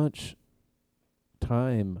so much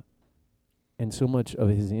time and so much of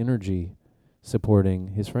his energy supporting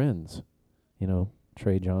his friends.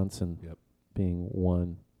 Trey Johnson Yep. being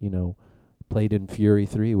one, played in Fury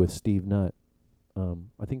 3 with Steve Nutt.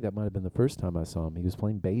 I think that might have been the first time I saw him. He was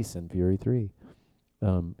playing bass in Fury 3.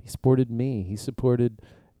 He supported me. He supported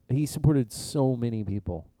so many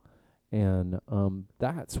people. And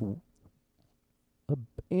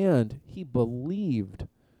and he believed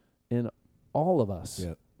in all of us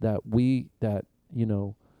Yep. that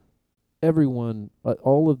everyone,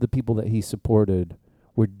 all of the people that he supported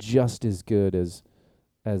were just as good as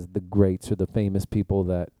the greats or the famous people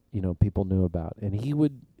that people knew about. And he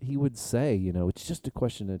would say, it's just a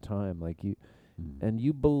question of time, like you, and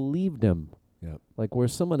you believed him. Yep. Like where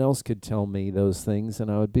someone else could tell me those things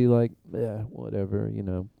and I would be like, yeah, whatever,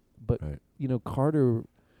 But Right. Carter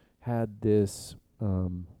had this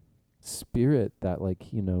spirit that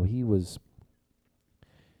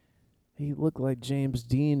he looked like James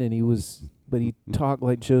Dean, and but he talked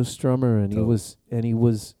like Joe Strummer, and he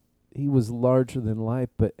was larger than life,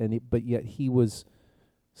 but yet he was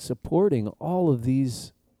supporting all of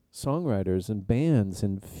these songwriters and bands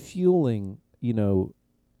and fueling, there's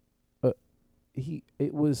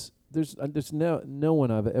no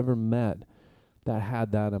one I've ever met that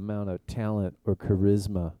had that amount of talent or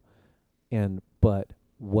charisma but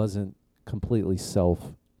wasn't completely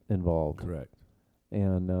self-involved. Correct.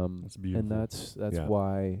 And That's beautiful. and that's Yeah.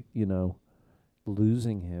 why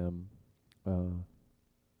losing him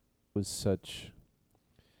was such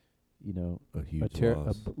A huge a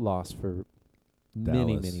loss. loss for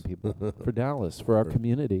many Dallas. people, for Dallas, for our For-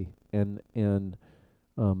 community, and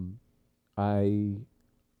I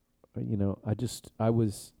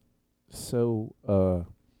was so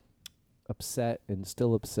upset and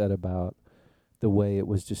still upset about the way it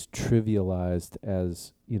was just trivialized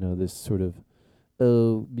as, this sort of,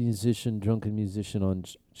 drunken musician on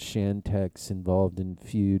Shantex involved in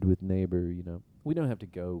feud with neighbor, We don't have to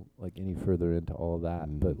go like any further into all of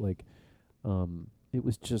that, but like it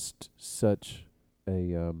was just such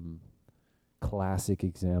a classic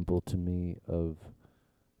example to me of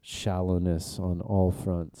shallowness on all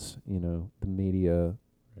fronts, the media,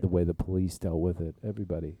 the way the police dealt with it,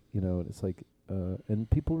 everybody, it's like, and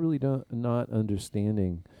people really not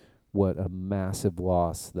understanding what a massive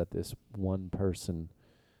loss that this one person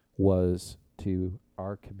was to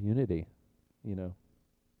our community,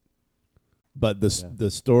 But the Yeah. the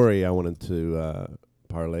story I wanted to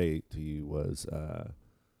parlay to you was,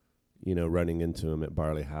 running into him at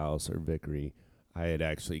Barley House or Vickery. I had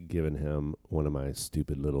actually given him one of my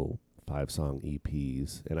stupid little 5-song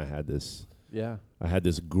EPs, and I had this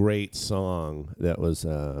great song that was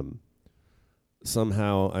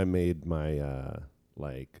somehow I made my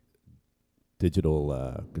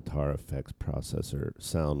digital guitar effects processor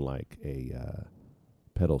sound like a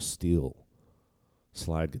pedal steel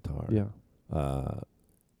slide guitar.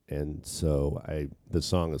 And so the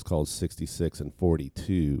song is called 66 and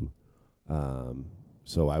 42.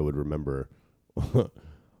 So I would remember how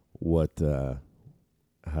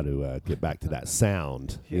to get back to that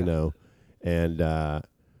sound, and I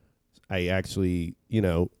actually,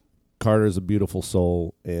 Carter's a beautiful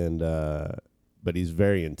soul, and but he's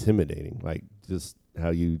very intimidating. Like just how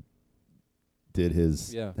you did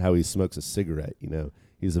how he smokes a cigarette,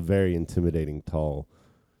 he's a very intimidating, tall,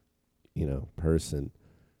 person.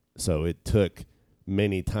 So it took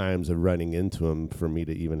many times of running into him for me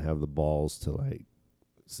to even have the balls to like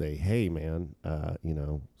say, hey man,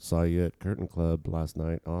 saw you at Curtain Club last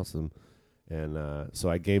night. Awesome. And so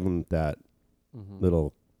I gave him that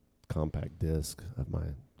little compact disc of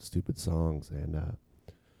my stupid songs, and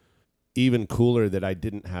even cooler that I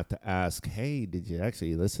didn't have to ask, hey, did you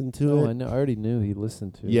actually listen to it? I know. I already knew he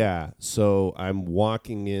listened to it. Yeah. So I'm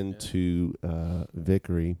walking into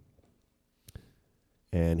Vickery,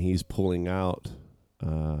 and he's pulling out.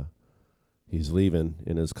 He's leaving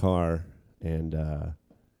in his car, and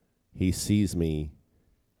he sees me,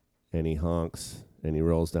 and he honks, and he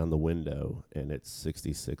rolls down the window, and it's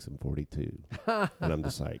 66 and 42. And I'm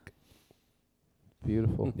just like,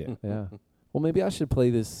 beautiful. Yeah. Yeah. Well, maybe I should play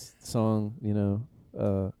this song,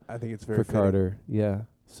 I think it's very for fitting. Carter. Yeah.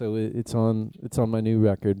 So it's on my new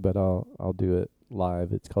record, but I'll do it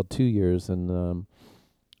live. It's called 2 Years, and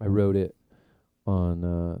I wrote it on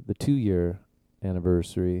the 2-year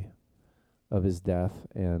anniversary of his death,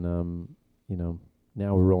 and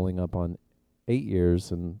now we're rolling up on 8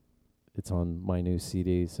 years, and it's on my new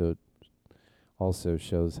CD. So it also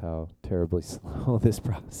shows how terribly slow this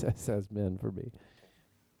process has been for me.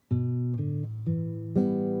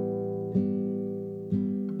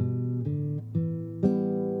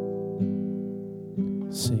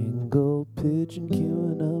 Single pigeon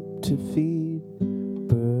queuing up to feed.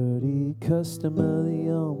 Birdie customer, the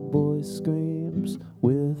young boy screams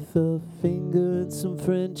with a finger and some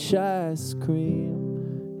French ice cream.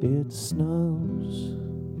 It snows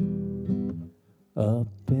up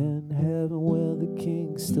in heaven where the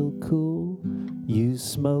king's still cool. You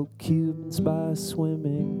smoke Cubans by a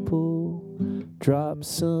swimming pool. Drop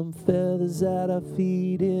some feathers at our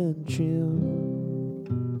feet in June.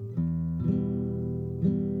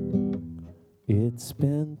 It's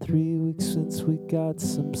been 3 weeks since we got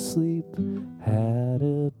some sleep. Had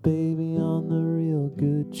a baby on the real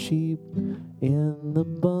good cheap. In the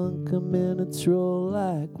bunker, minutes roll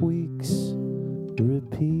like weeks.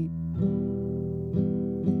 Repeat.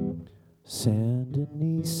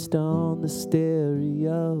 Sandinista on the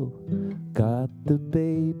stereo. Got the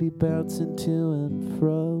baby bouncing to and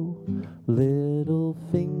fro. Little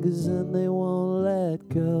fingers and they won't let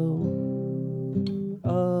go.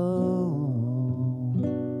 Oh.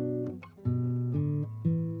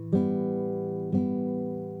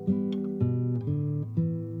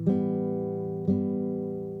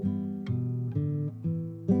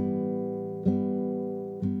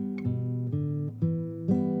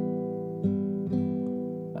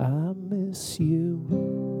 I miss you.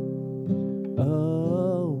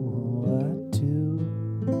 Oh, I do.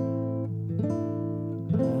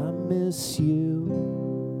 I miss you.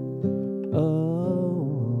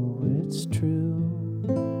 Oh, it's true.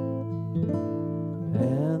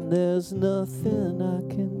 And there's nothing I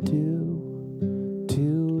can do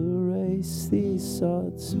to erase these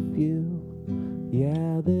thoughts of you.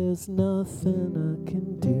 Yeah, there's nothing I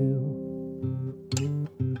can do.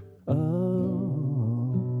 Oh.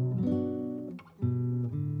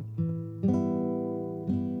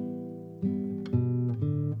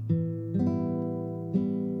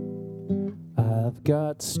 I've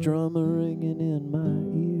got strummer ringing in my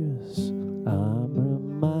ears. I'm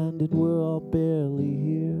reminded we're all barely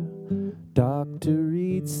here. Doctor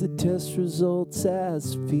reads the test results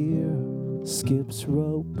as fear skips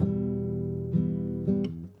rope.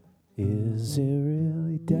 Is it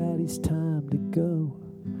really daddy's time to go?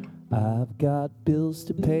 I've got bills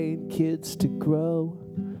to pay and kids to grow.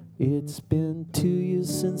 It's been 2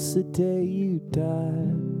 years since the day you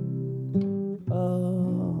died. Oh.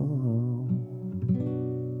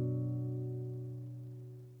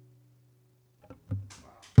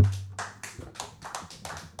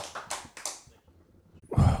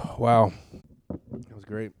 Wow. That was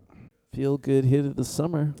great. Feel good hit of the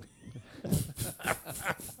summer.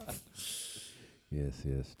 Yes,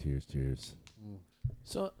 yes. Cheers, cheers.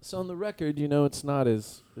 So on the record, you know, it's not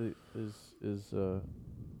as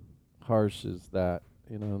harsh as that.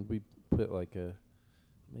 You know, we put like a,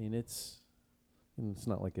 I mean, it's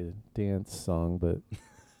not like a dance song, but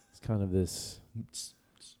it's kind of this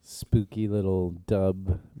spooky little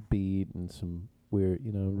dub beat and some weird,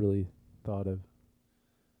 you know, really thought of.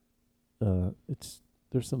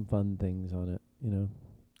 There's some fun things on it, you know.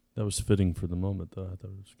 That was fitting for the moment, though. I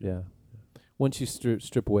thought it was good. Yeah. Once you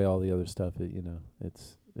strip away all the other stuff, you know,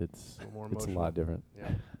 it's A little more a emotional. lot different.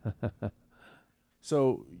 Yeah.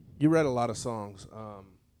 So you read a lot of songs.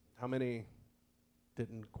 How many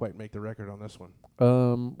didn't quite make the record on this one?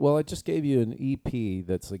 Well, I just gave you an EP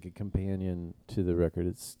that's like a companion to the record.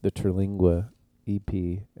 It's the Terlingua EP,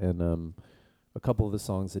 and a couple of the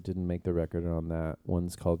songs that didn't make the record are on that.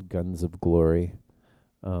 One's called Guns of Glory,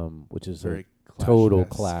 which is Very a total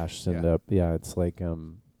Clash-esque. Clash send Yeah. up. Yeah, it's like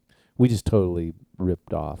we just totally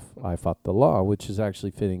ripped off I Fought the Law, which is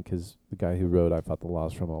actually fitting because the guy who wrote I Fought the Law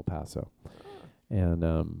is from El Paso. And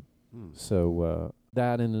so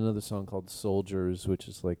that and another song called Soldiers, which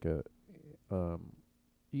is like a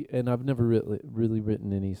and I've never really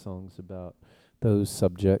written any songs about those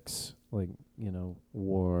subjects, like, you know,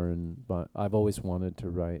 war, and but I've always wanted to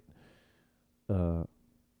write,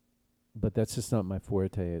 but that's just not my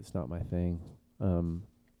forte. It's not my thing. And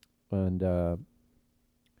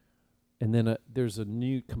then there's a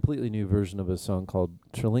completely new version of a song called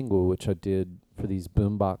Terlingua, which I did for these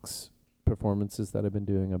boombox performances that I've been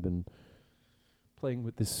doing. I've been playing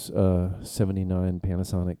with this 79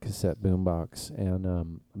 Panasonic cassette boombox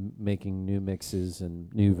and making new mixes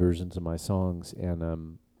and new versions of my songs.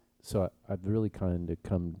 And so I've really kind of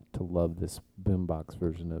come to love this boombox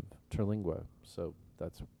version of Terlingua. So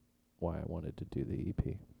that's why I wanted to do the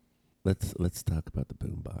EP. Let's talk about the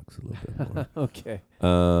boombox a little bit more. Okay.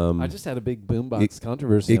 I I just had a big boombox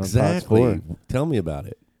controversy exactly. on Fox 4. Tell me about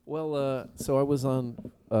it. Well, so I was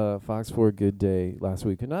on Fox 4 Good Day last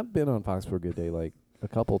week, and I've been on Fox 4 Good Day like a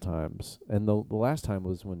couple times, and the last time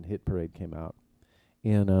was when Hit Parade came out,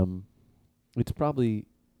 and it's probably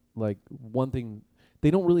like one thing. They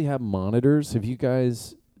don't really have monitors. Have you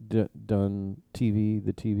guys done TV,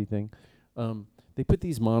 the TV thing? They put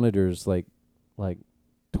these monitors like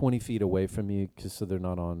 20 feet away from you, so they're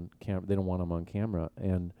not on camera. They don't want them on camera.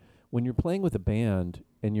 And when you're playing with a band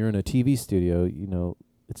and you're in a TV studio, you know,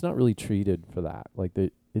 it's not really treated for that. Like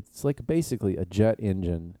it's like basically a jet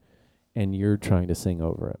engine, and you're trying to sing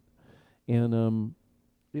over it. And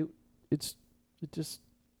it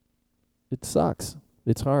sucks.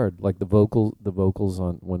 It's hard. Like the vocals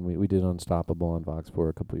on when we did Unstoppable on Fox 4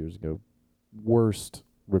 a couple years ago, worst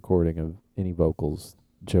recording of any vocals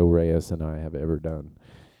Joe Reyes and I have ever done.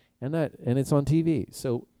 And it's on TV.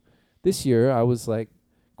 So this year I was like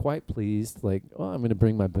quite pleased, like, oh, I'm going to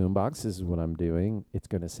bring my boombox. This is what I'm doing. It's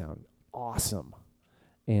going to sound awesome.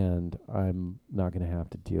 And I'm not going to have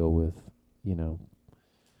to deal with, you know.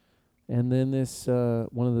 And then this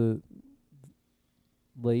one of the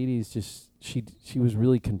ladies just she was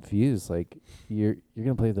really confused, like, you're going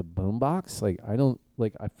to play the boombox? Like,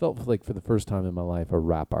 I felt like for the first time in my life a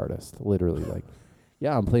rap artist, literally, like,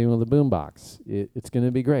 yeah, I'm playing with a boombox. It's going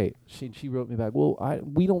to be great. She wrote me back, well,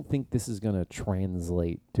 we don't think this is going to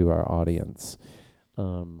translate to our audience.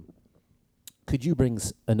 Could you bring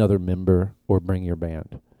another member or bring your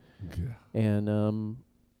band? Yeah. And,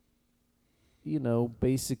 you know,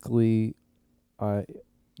 basically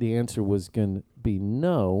the answer was going to be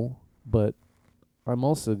no, but I'm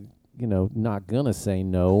also, you know, not going to say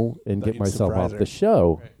no and Thought get you'd myself surprise off her. the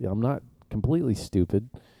show. Right. Yeah, I'm not completely stupid.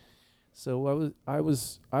 So I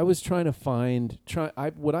was trying to find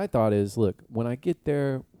what I thought is, look, when I get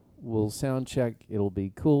there, we'll sound check, it'll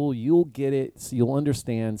be cool, you'll get it, so you'll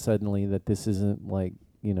understand suddenly that this isn't like,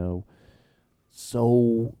 you know,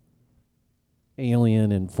 so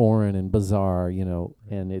alien and foreign and bizarre, you know,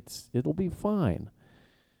 and it'll be fine.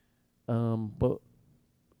 But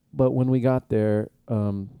but when we got there,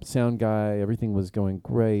 sound guy, everything was going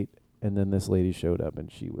great, and then this lady showed up,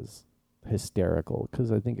 and she was hysterical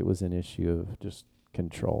because I think it was an issue of just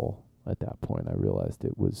control. At that point, I realized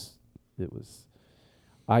it was.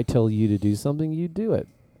 I tell you to do something, you do it,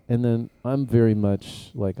 and then I'm very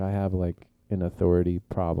much like I have like an authority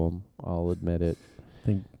problem. I'll admit it. I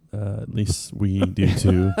think at least we do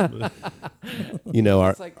too. You know,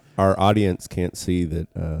 It's like our audience can't see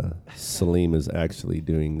that Salim is actually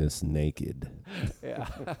doing this naked. yeah.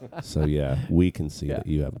 So yeah, we can see Yeah. that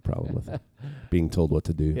you have a problem with being told what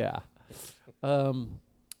to do. Yeah.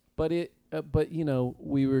 But you know,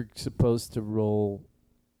 we were supposed to roll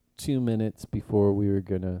 2 minutes before we were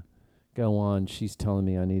gonna go on. She's telling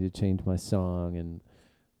me I need to change my song, and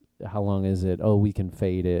how long is it? Oh, we can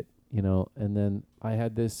fade it, you know. And then I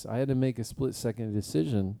had to make a split-second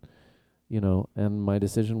decision, you know, and my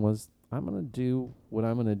decision was I'm gonna do what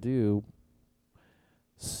I'm gonna do.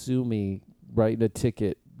 Sue me, write a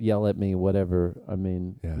ticket, yell at me, whatever. I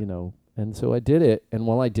mean, Yeah. you know. And so I did it, and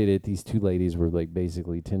while I did it, these two ladies were like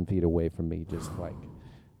basically 10 feet away from me, just like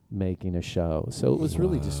making a show. So it was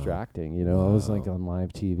really Wow. distracting, you know. I was like Wow. on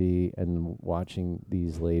live TV and watching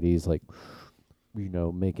these ladies like, you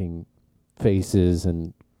know, making faces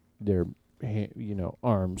and their, you know,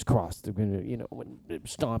 arms crossed, you know, when they're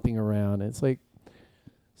stomping around. It's like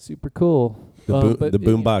super cool. The But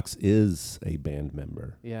boombox is a band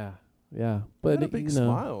member. Yeah, yeah. I But had a big you know,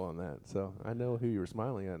 smile on that, so I know who you were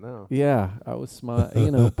smiling at now. yeah, I was smiling,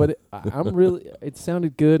 you know, but I'm really, it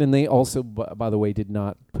sounded good. And they also, by the way, did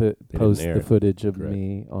not didn't post air the it. footage of Correct.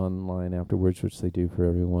 me online afterwards, which they do for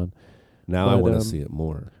everyone. Now I But, want to see it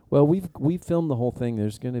more. Well, we filmed the whole thing.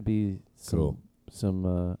 There's going to be Cool.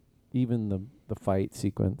 some even the fight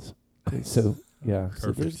sequence. So yeah, so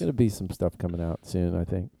there's Perfect. going to be some stuff coming out soon, I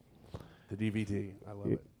think. The DVD, I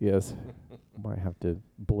love it. Yes. Might have to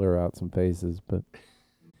blur out some faces, but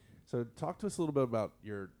So talk to us a little bit about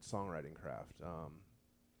your songwriting craft,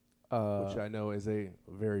 which I know is a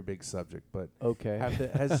very big subject. But okay.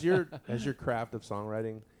 has your craft of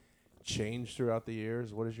songwriting changed throughout the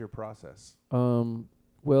years? What is your process?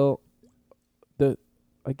 Well,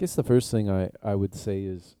 I guess the first thing I would say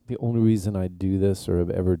is the only reason I do this or have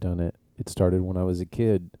ever done it, it started when I was a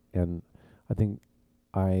kid, and I think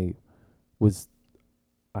I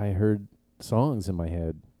heard songs in my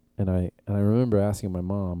head, and I remember asking my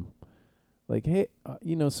mom, like, hey,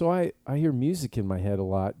 you know, so I hear music in my head a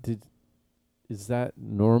lot. Is that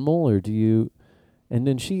normal, or do you? And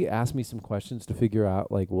then she asked me some questions to figure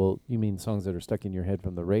out, like, well, you mean songs that are stuck in your head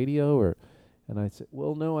from the radio, or? And I said,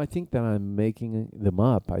 well, no, I think that I'm making them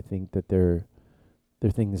up. I think that they're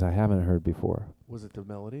things I haven't heard before. Was it the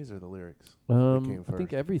melodies or the lyrics? I came think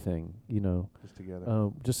first? everything, you know, Just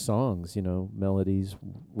together. just songs, you know, melodies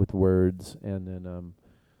with words, and then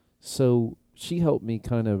so she helped me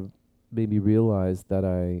kind of maybe realize that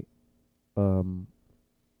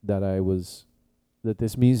that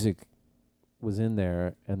this music was in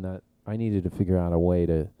there, and that I needed to figure out a way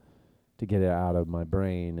to get it out of my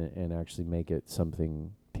brain and actually make it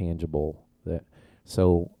something tangible.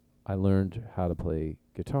 So I learned how to play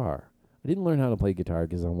guitar. I didn't learn how to play guitar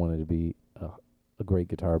because I wanted to be a great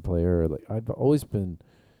guitar player. Like I've always been,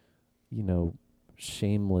 you know,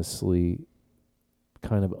 shamelessly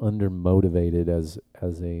kind of undermotivated as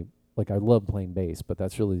a, like, I love playing bass, but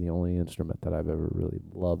that's really the only instrument that I've ever really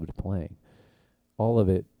loved playing. All of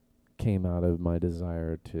it came out of my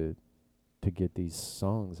desire to get these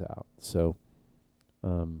songs out. So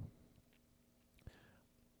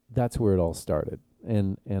that's where it all started.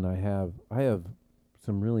 And I have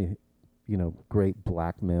some really, you know, great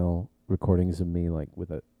blackmail recordings of me, like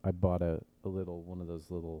I bought a little one of those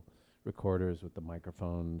little recorders with the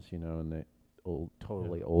microphones, you know, and the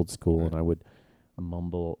totally old school, and I would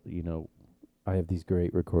mumble, you know. I have these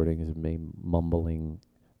great recordings of me mumbling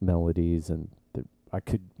melodies, and I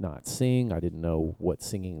could not sing. I didn't know what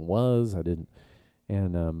singing was.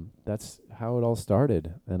 And that's how it all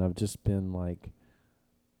started. And I've just been like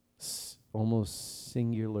almost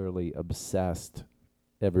singularly obsessed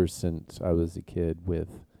ever since I was a kid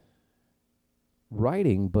with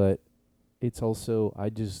writing. But it's also I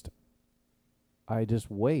just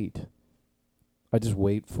wait. I just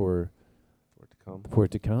wait for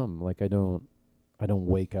it to come. Like I don't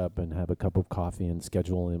wake up and have a cup of coffee and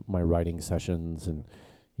schedule my writing sessions, and,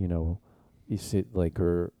 you know, you sit like,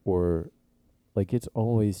 or like, it's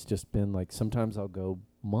always just been like, sometimes I'll go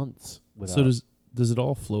months without. So does it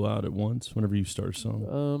all flow out at once whenever you start a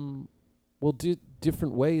song? Well,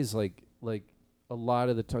 different ways, like a lot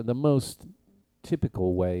of the time, the most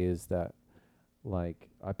typical way is that, like,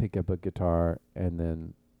 I pick up a guitar and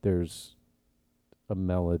then there's a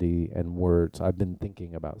melody and words. I've been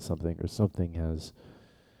thinking about something, or something has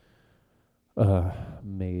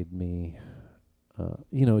made me,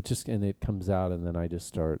 it just, and it comes out, and then I just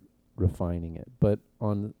start refining it. But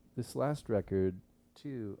on this last record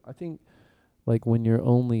too, I think, like, when you're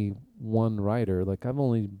only one writer, like I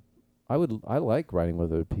like writing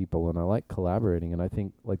with other people, and I like collaborating, and I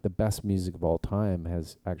think, like, the best music of all time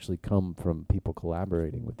has actually come from people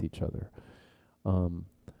collaborating with each other.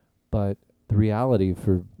 But the reality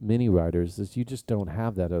for many writers is you just don't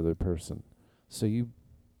have that other person. So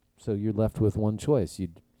you're left with one choice. You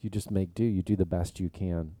just make do. You do the best you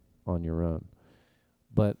can on your own.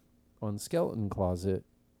 But on Skeleton Closet,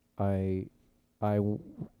 I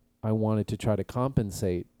wanted to try to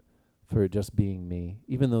compensate for it just being me,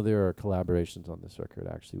 even though there are collaborations on this record,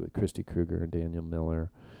 actually, with Christy Kruger and Daniel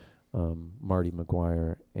Miller, Marty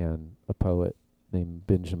McGuire, and a poet named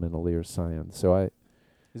Benjamin Alir Sion. So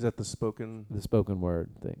Is that the spoken word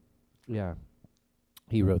thing. Yeah.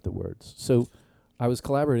 He wrote the words. So I was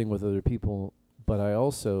collaborating with other people, but I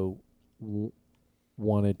also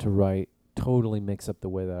wanted to totally mix up the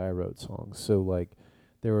way that I wrote songs. So, like,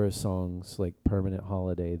 there were songs like Permanent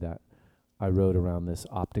Holiday that I wrote around this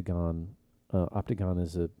Optigon. Optigon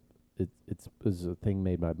is a thing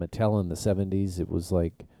made by Mattel in the 70s. It was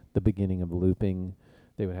like the beginning of looping.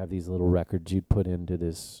 They would have these little records you'd put into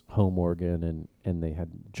this home organ, and they had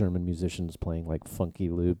German musicians playing like funky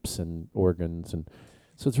loops and organs, and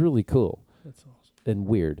so it's really cool. That's awesome. And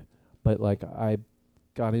weird. But, like, I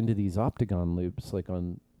got into these Optigon loops, like,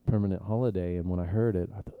 on Permanent Holiday, and when I heard it,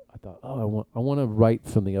 I thought, I want to write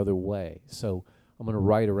from the other way. So I'm going to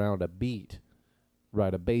write around a beat,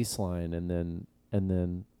 write a bass line, and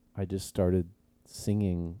then I just started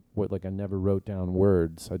singing I never wrote down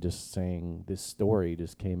words. I just sang, this story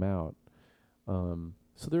just came out.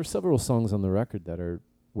 So there are several songs on the record that are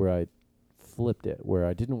where I flipped it, where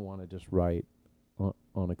I didn't want to just write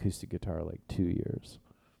on acoustic guitar like 2 years.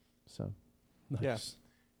 So Nice. Yeah.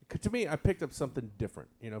 To me, I picked up something different,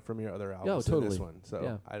 from your other albums to totally. this one. So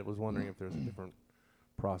Yeah. I was wondering if there's a different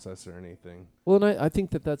process or anything. Well, and I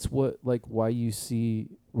think that's what, like, why you see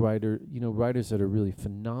writers that are really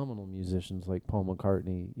phenomenal musicians like Paul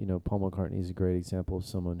McCartney. Paul McCartney is a great example of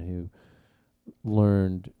someone who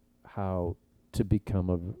learned how to become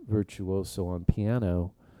a virtuoso on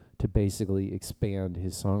piano, to basically expand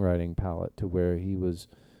his songwriting palette to where he was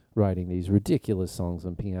writing these ridiculous songs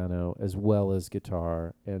on piano as well as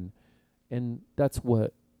guitar, and that's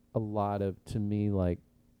what a lot of, to me, like,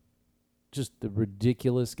 just the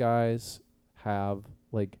ridiculous guys have,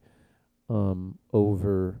 like,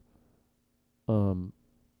 over,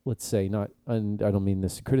 let's say, not, and I don't mean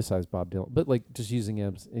this to criticize Bob Dylan, but, like, just using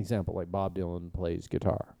him as an example, like, Bob Dylan plays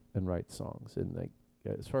guitar and writes songs, and, like,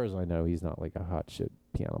 as far as I know, he's not like a hot shit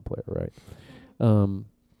piano player, right?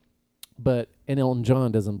 But Elton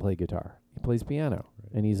John doesn't play guitar; he plays piano,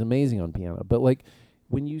 and he's amazing on piano. But, like,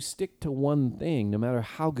 when you stick to one thing, no matter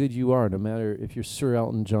how good you are, no matter if you're Sir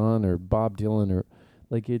Elton John or Bob Dylan, or,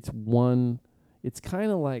 like, it's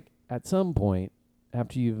kind of like, at some point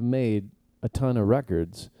after you've made a ton of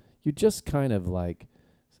records, you're just kind of like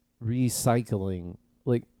recycling.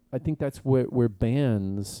 Like, I think that's where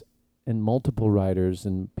bands and multiple writers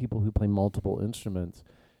and people who play multiple instruments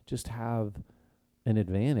just have an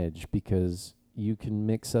advantage, because you can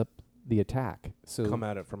mix up the attack. So Come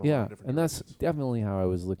at it from a lot of different and that's directions. definitely how I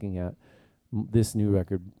was looking at this new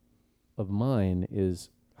record of mine.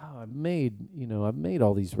 Is I've made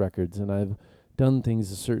all these records, and I've done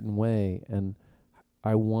things a certain way, and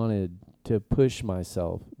I wanted to push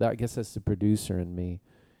myself. I guess that's the producer in me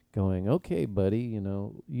going, okay, buddy,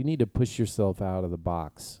 you need to push yourself out of the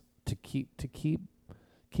box to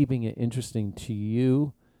keeping it interesting to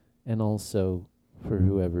you, and also for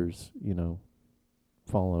whoever's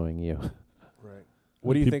following you. Right.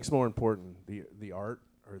 What do you think's more important, the art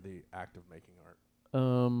or the act of making art?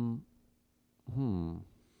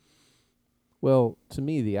 Well, to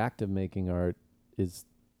me, the act of making art is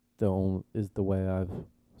the way I've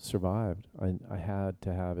survived. I had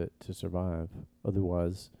to have it to survive.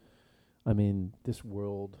 Otherwise, I mean, this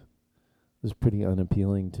world is pretty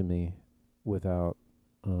unappealing to me without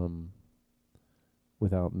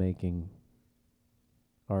making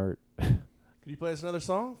art. Could you play us another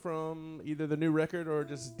song from either the new record or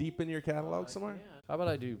just deep in your catalog somewhere? How about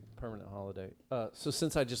I do Permanent Holiday? So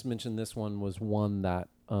since I just mentioned this one was one that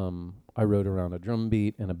I wrote around a drum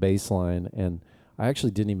beat and a bass line, and I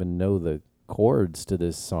actually didn't even know the chords to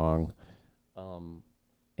this song,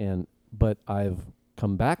 but I've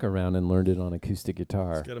come back around and learned it on acoustic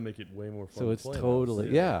guitar. It's got to make it way more fun. So to it's play now, totally,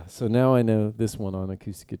 so yeah. So now I know this one on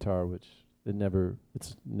acoustic guitar, which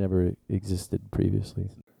It's never existed previously.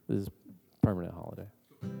 This is Permanent Holiday.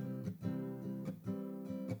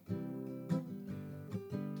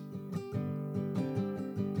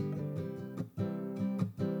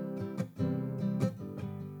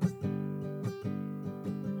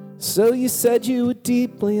 So you said you were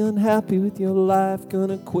deeply unhappy with your life,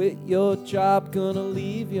 gonna quit your job, gonna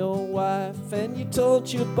leave your wife, and you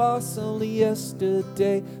told your boss only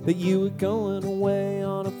yesterday that you were going away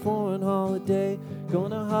on a foreign holiday,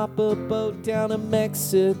 gonna hop a boat down to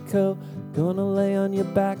Mexico, gonna lay on your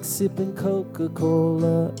back sipping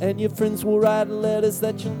Coca-Cola, and your friends will write letters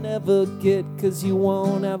that you'll never get, 'cause you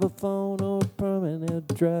won't have a phone or a permanent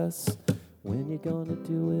address. When you gonna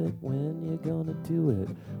do it? When you gonna do it?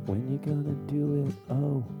 When you gonna do it?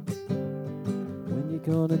 Oh. When you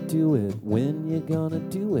gonna do it? When you gonna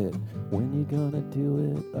do it? When you gonna do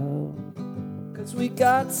it? Oh. 'Cause we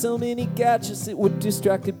got so many gadgets that we're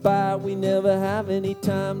distracted by. We never have any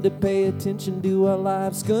time to pay attention to our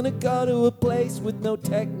lives. Gonna go to a place with no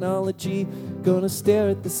technology. Gonna stare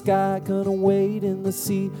at the sky, gonna wade in the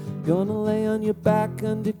sea. Gonna lay on your back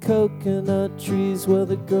under coconut trees where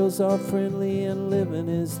the girls are friendly and living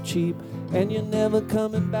is cheap. And you're never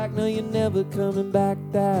coming back, no, you're never coming back,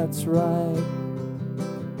 that's right.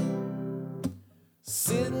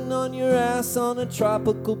 Sitting on your ass on a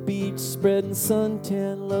tropical beach, spreading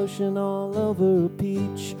suntan lotion all over a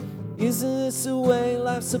peach. Isn't this the way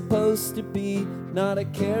life's supposed to be? Not a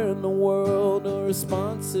care in the world or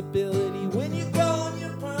responsibility. When you go on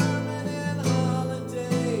your permanent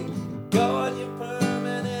holiday, go on your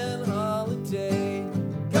permanent holiday,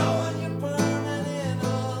 go on your permanent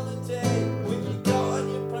holiday. When you go on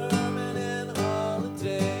your permanent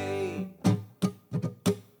holiday.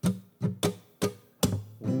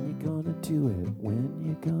 When you gonna do it? When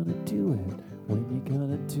you gonna do it? When you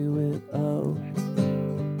gonna do it? Oh.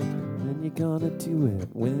 When you gonna do it?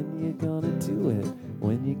 When you gonna do it?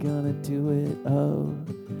 When you gonna do it? Oh.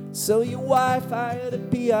 So your wife hired a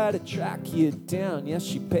PI to track you down. Yes,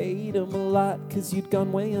 she paid him a lot 'cause you'd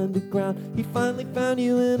gone way underground. He finally found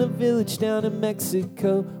you in a village down in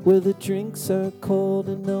Mexico where the drinks are cold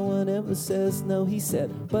and no one ever says no. He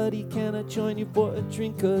said, buddy, can I join you for a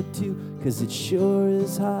drink or two? 'Cause it sure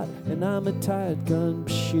is hot and I'm a tired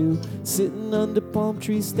gumshoe. Sitting under palm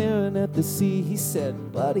trees staring at the sea. He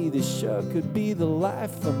said, buddy, this sure could be the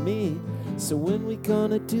life for me. So when we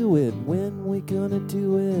gonna do it? When we gonna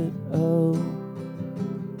do it? Oh.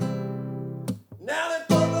 Now they're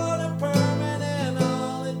both on a permanent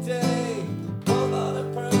holiday. Both on a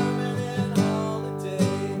permanent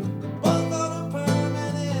holiday. Both on a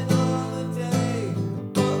permanent holiday.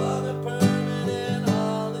 Both on a permanent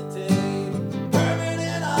holiday.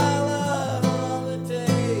 Permanent holiday.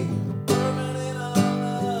 Permanent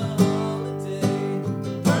holiday.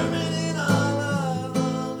 Permanent holiday. Permanent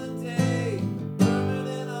holiday.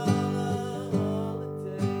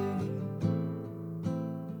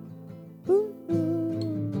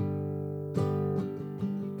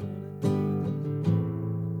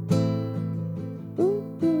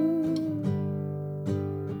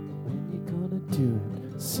 When you gonna do it?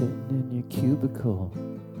 Sitting in your cubicle,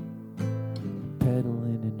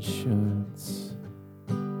 peddling insurance,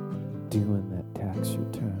 doing that tax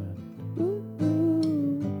return.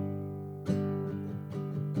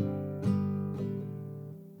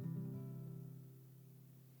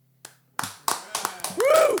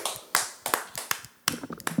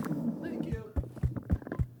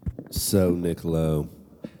 So, Nick Lowe.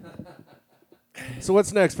 So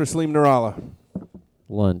what's next for Salim Nirala?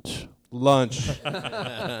 Lunch. Lunch.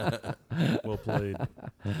 Well played.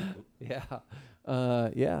 Yeah,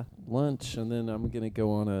 lunch, and then I'm gonna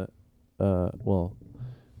go on a,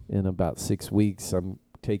 in about 6 weeks, I'm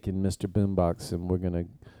taking Mr. Boombox, and we're gonna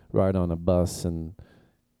ride on a bus and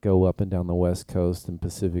go up and down the West Coast and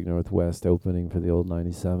Pacific Northwest, opening for the old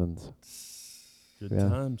 97s. Good Yeah.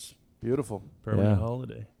 times. Beautiful. Permanent Yeah.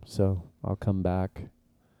 holiday. So I'll come back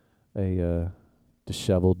a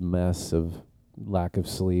disheveled mess of lack of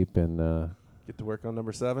sleep and Get to work on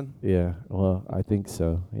number 7. yeah, well, I think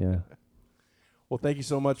so. Yeah. Well, thank you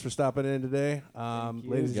so much for stopping in today. Thank you,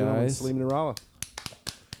 Ladies and gentlemen, guys. Salim Nirala.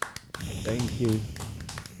 Thank you.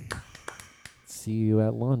 See you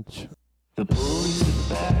at lunch. The bullies are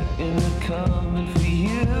back and they're coming for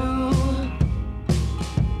you.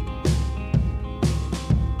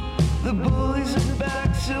 The bullies are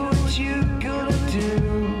back, so what you gonna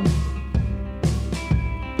do?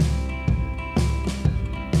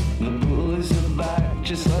 The bullies are back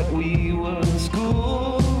just like we were in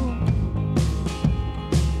school.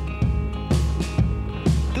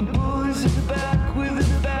 The bullies are back with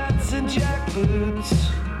the bats and jackboots.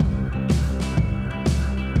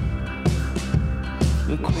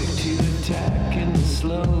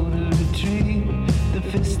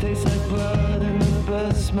 tastes like blood and the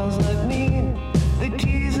breath smells like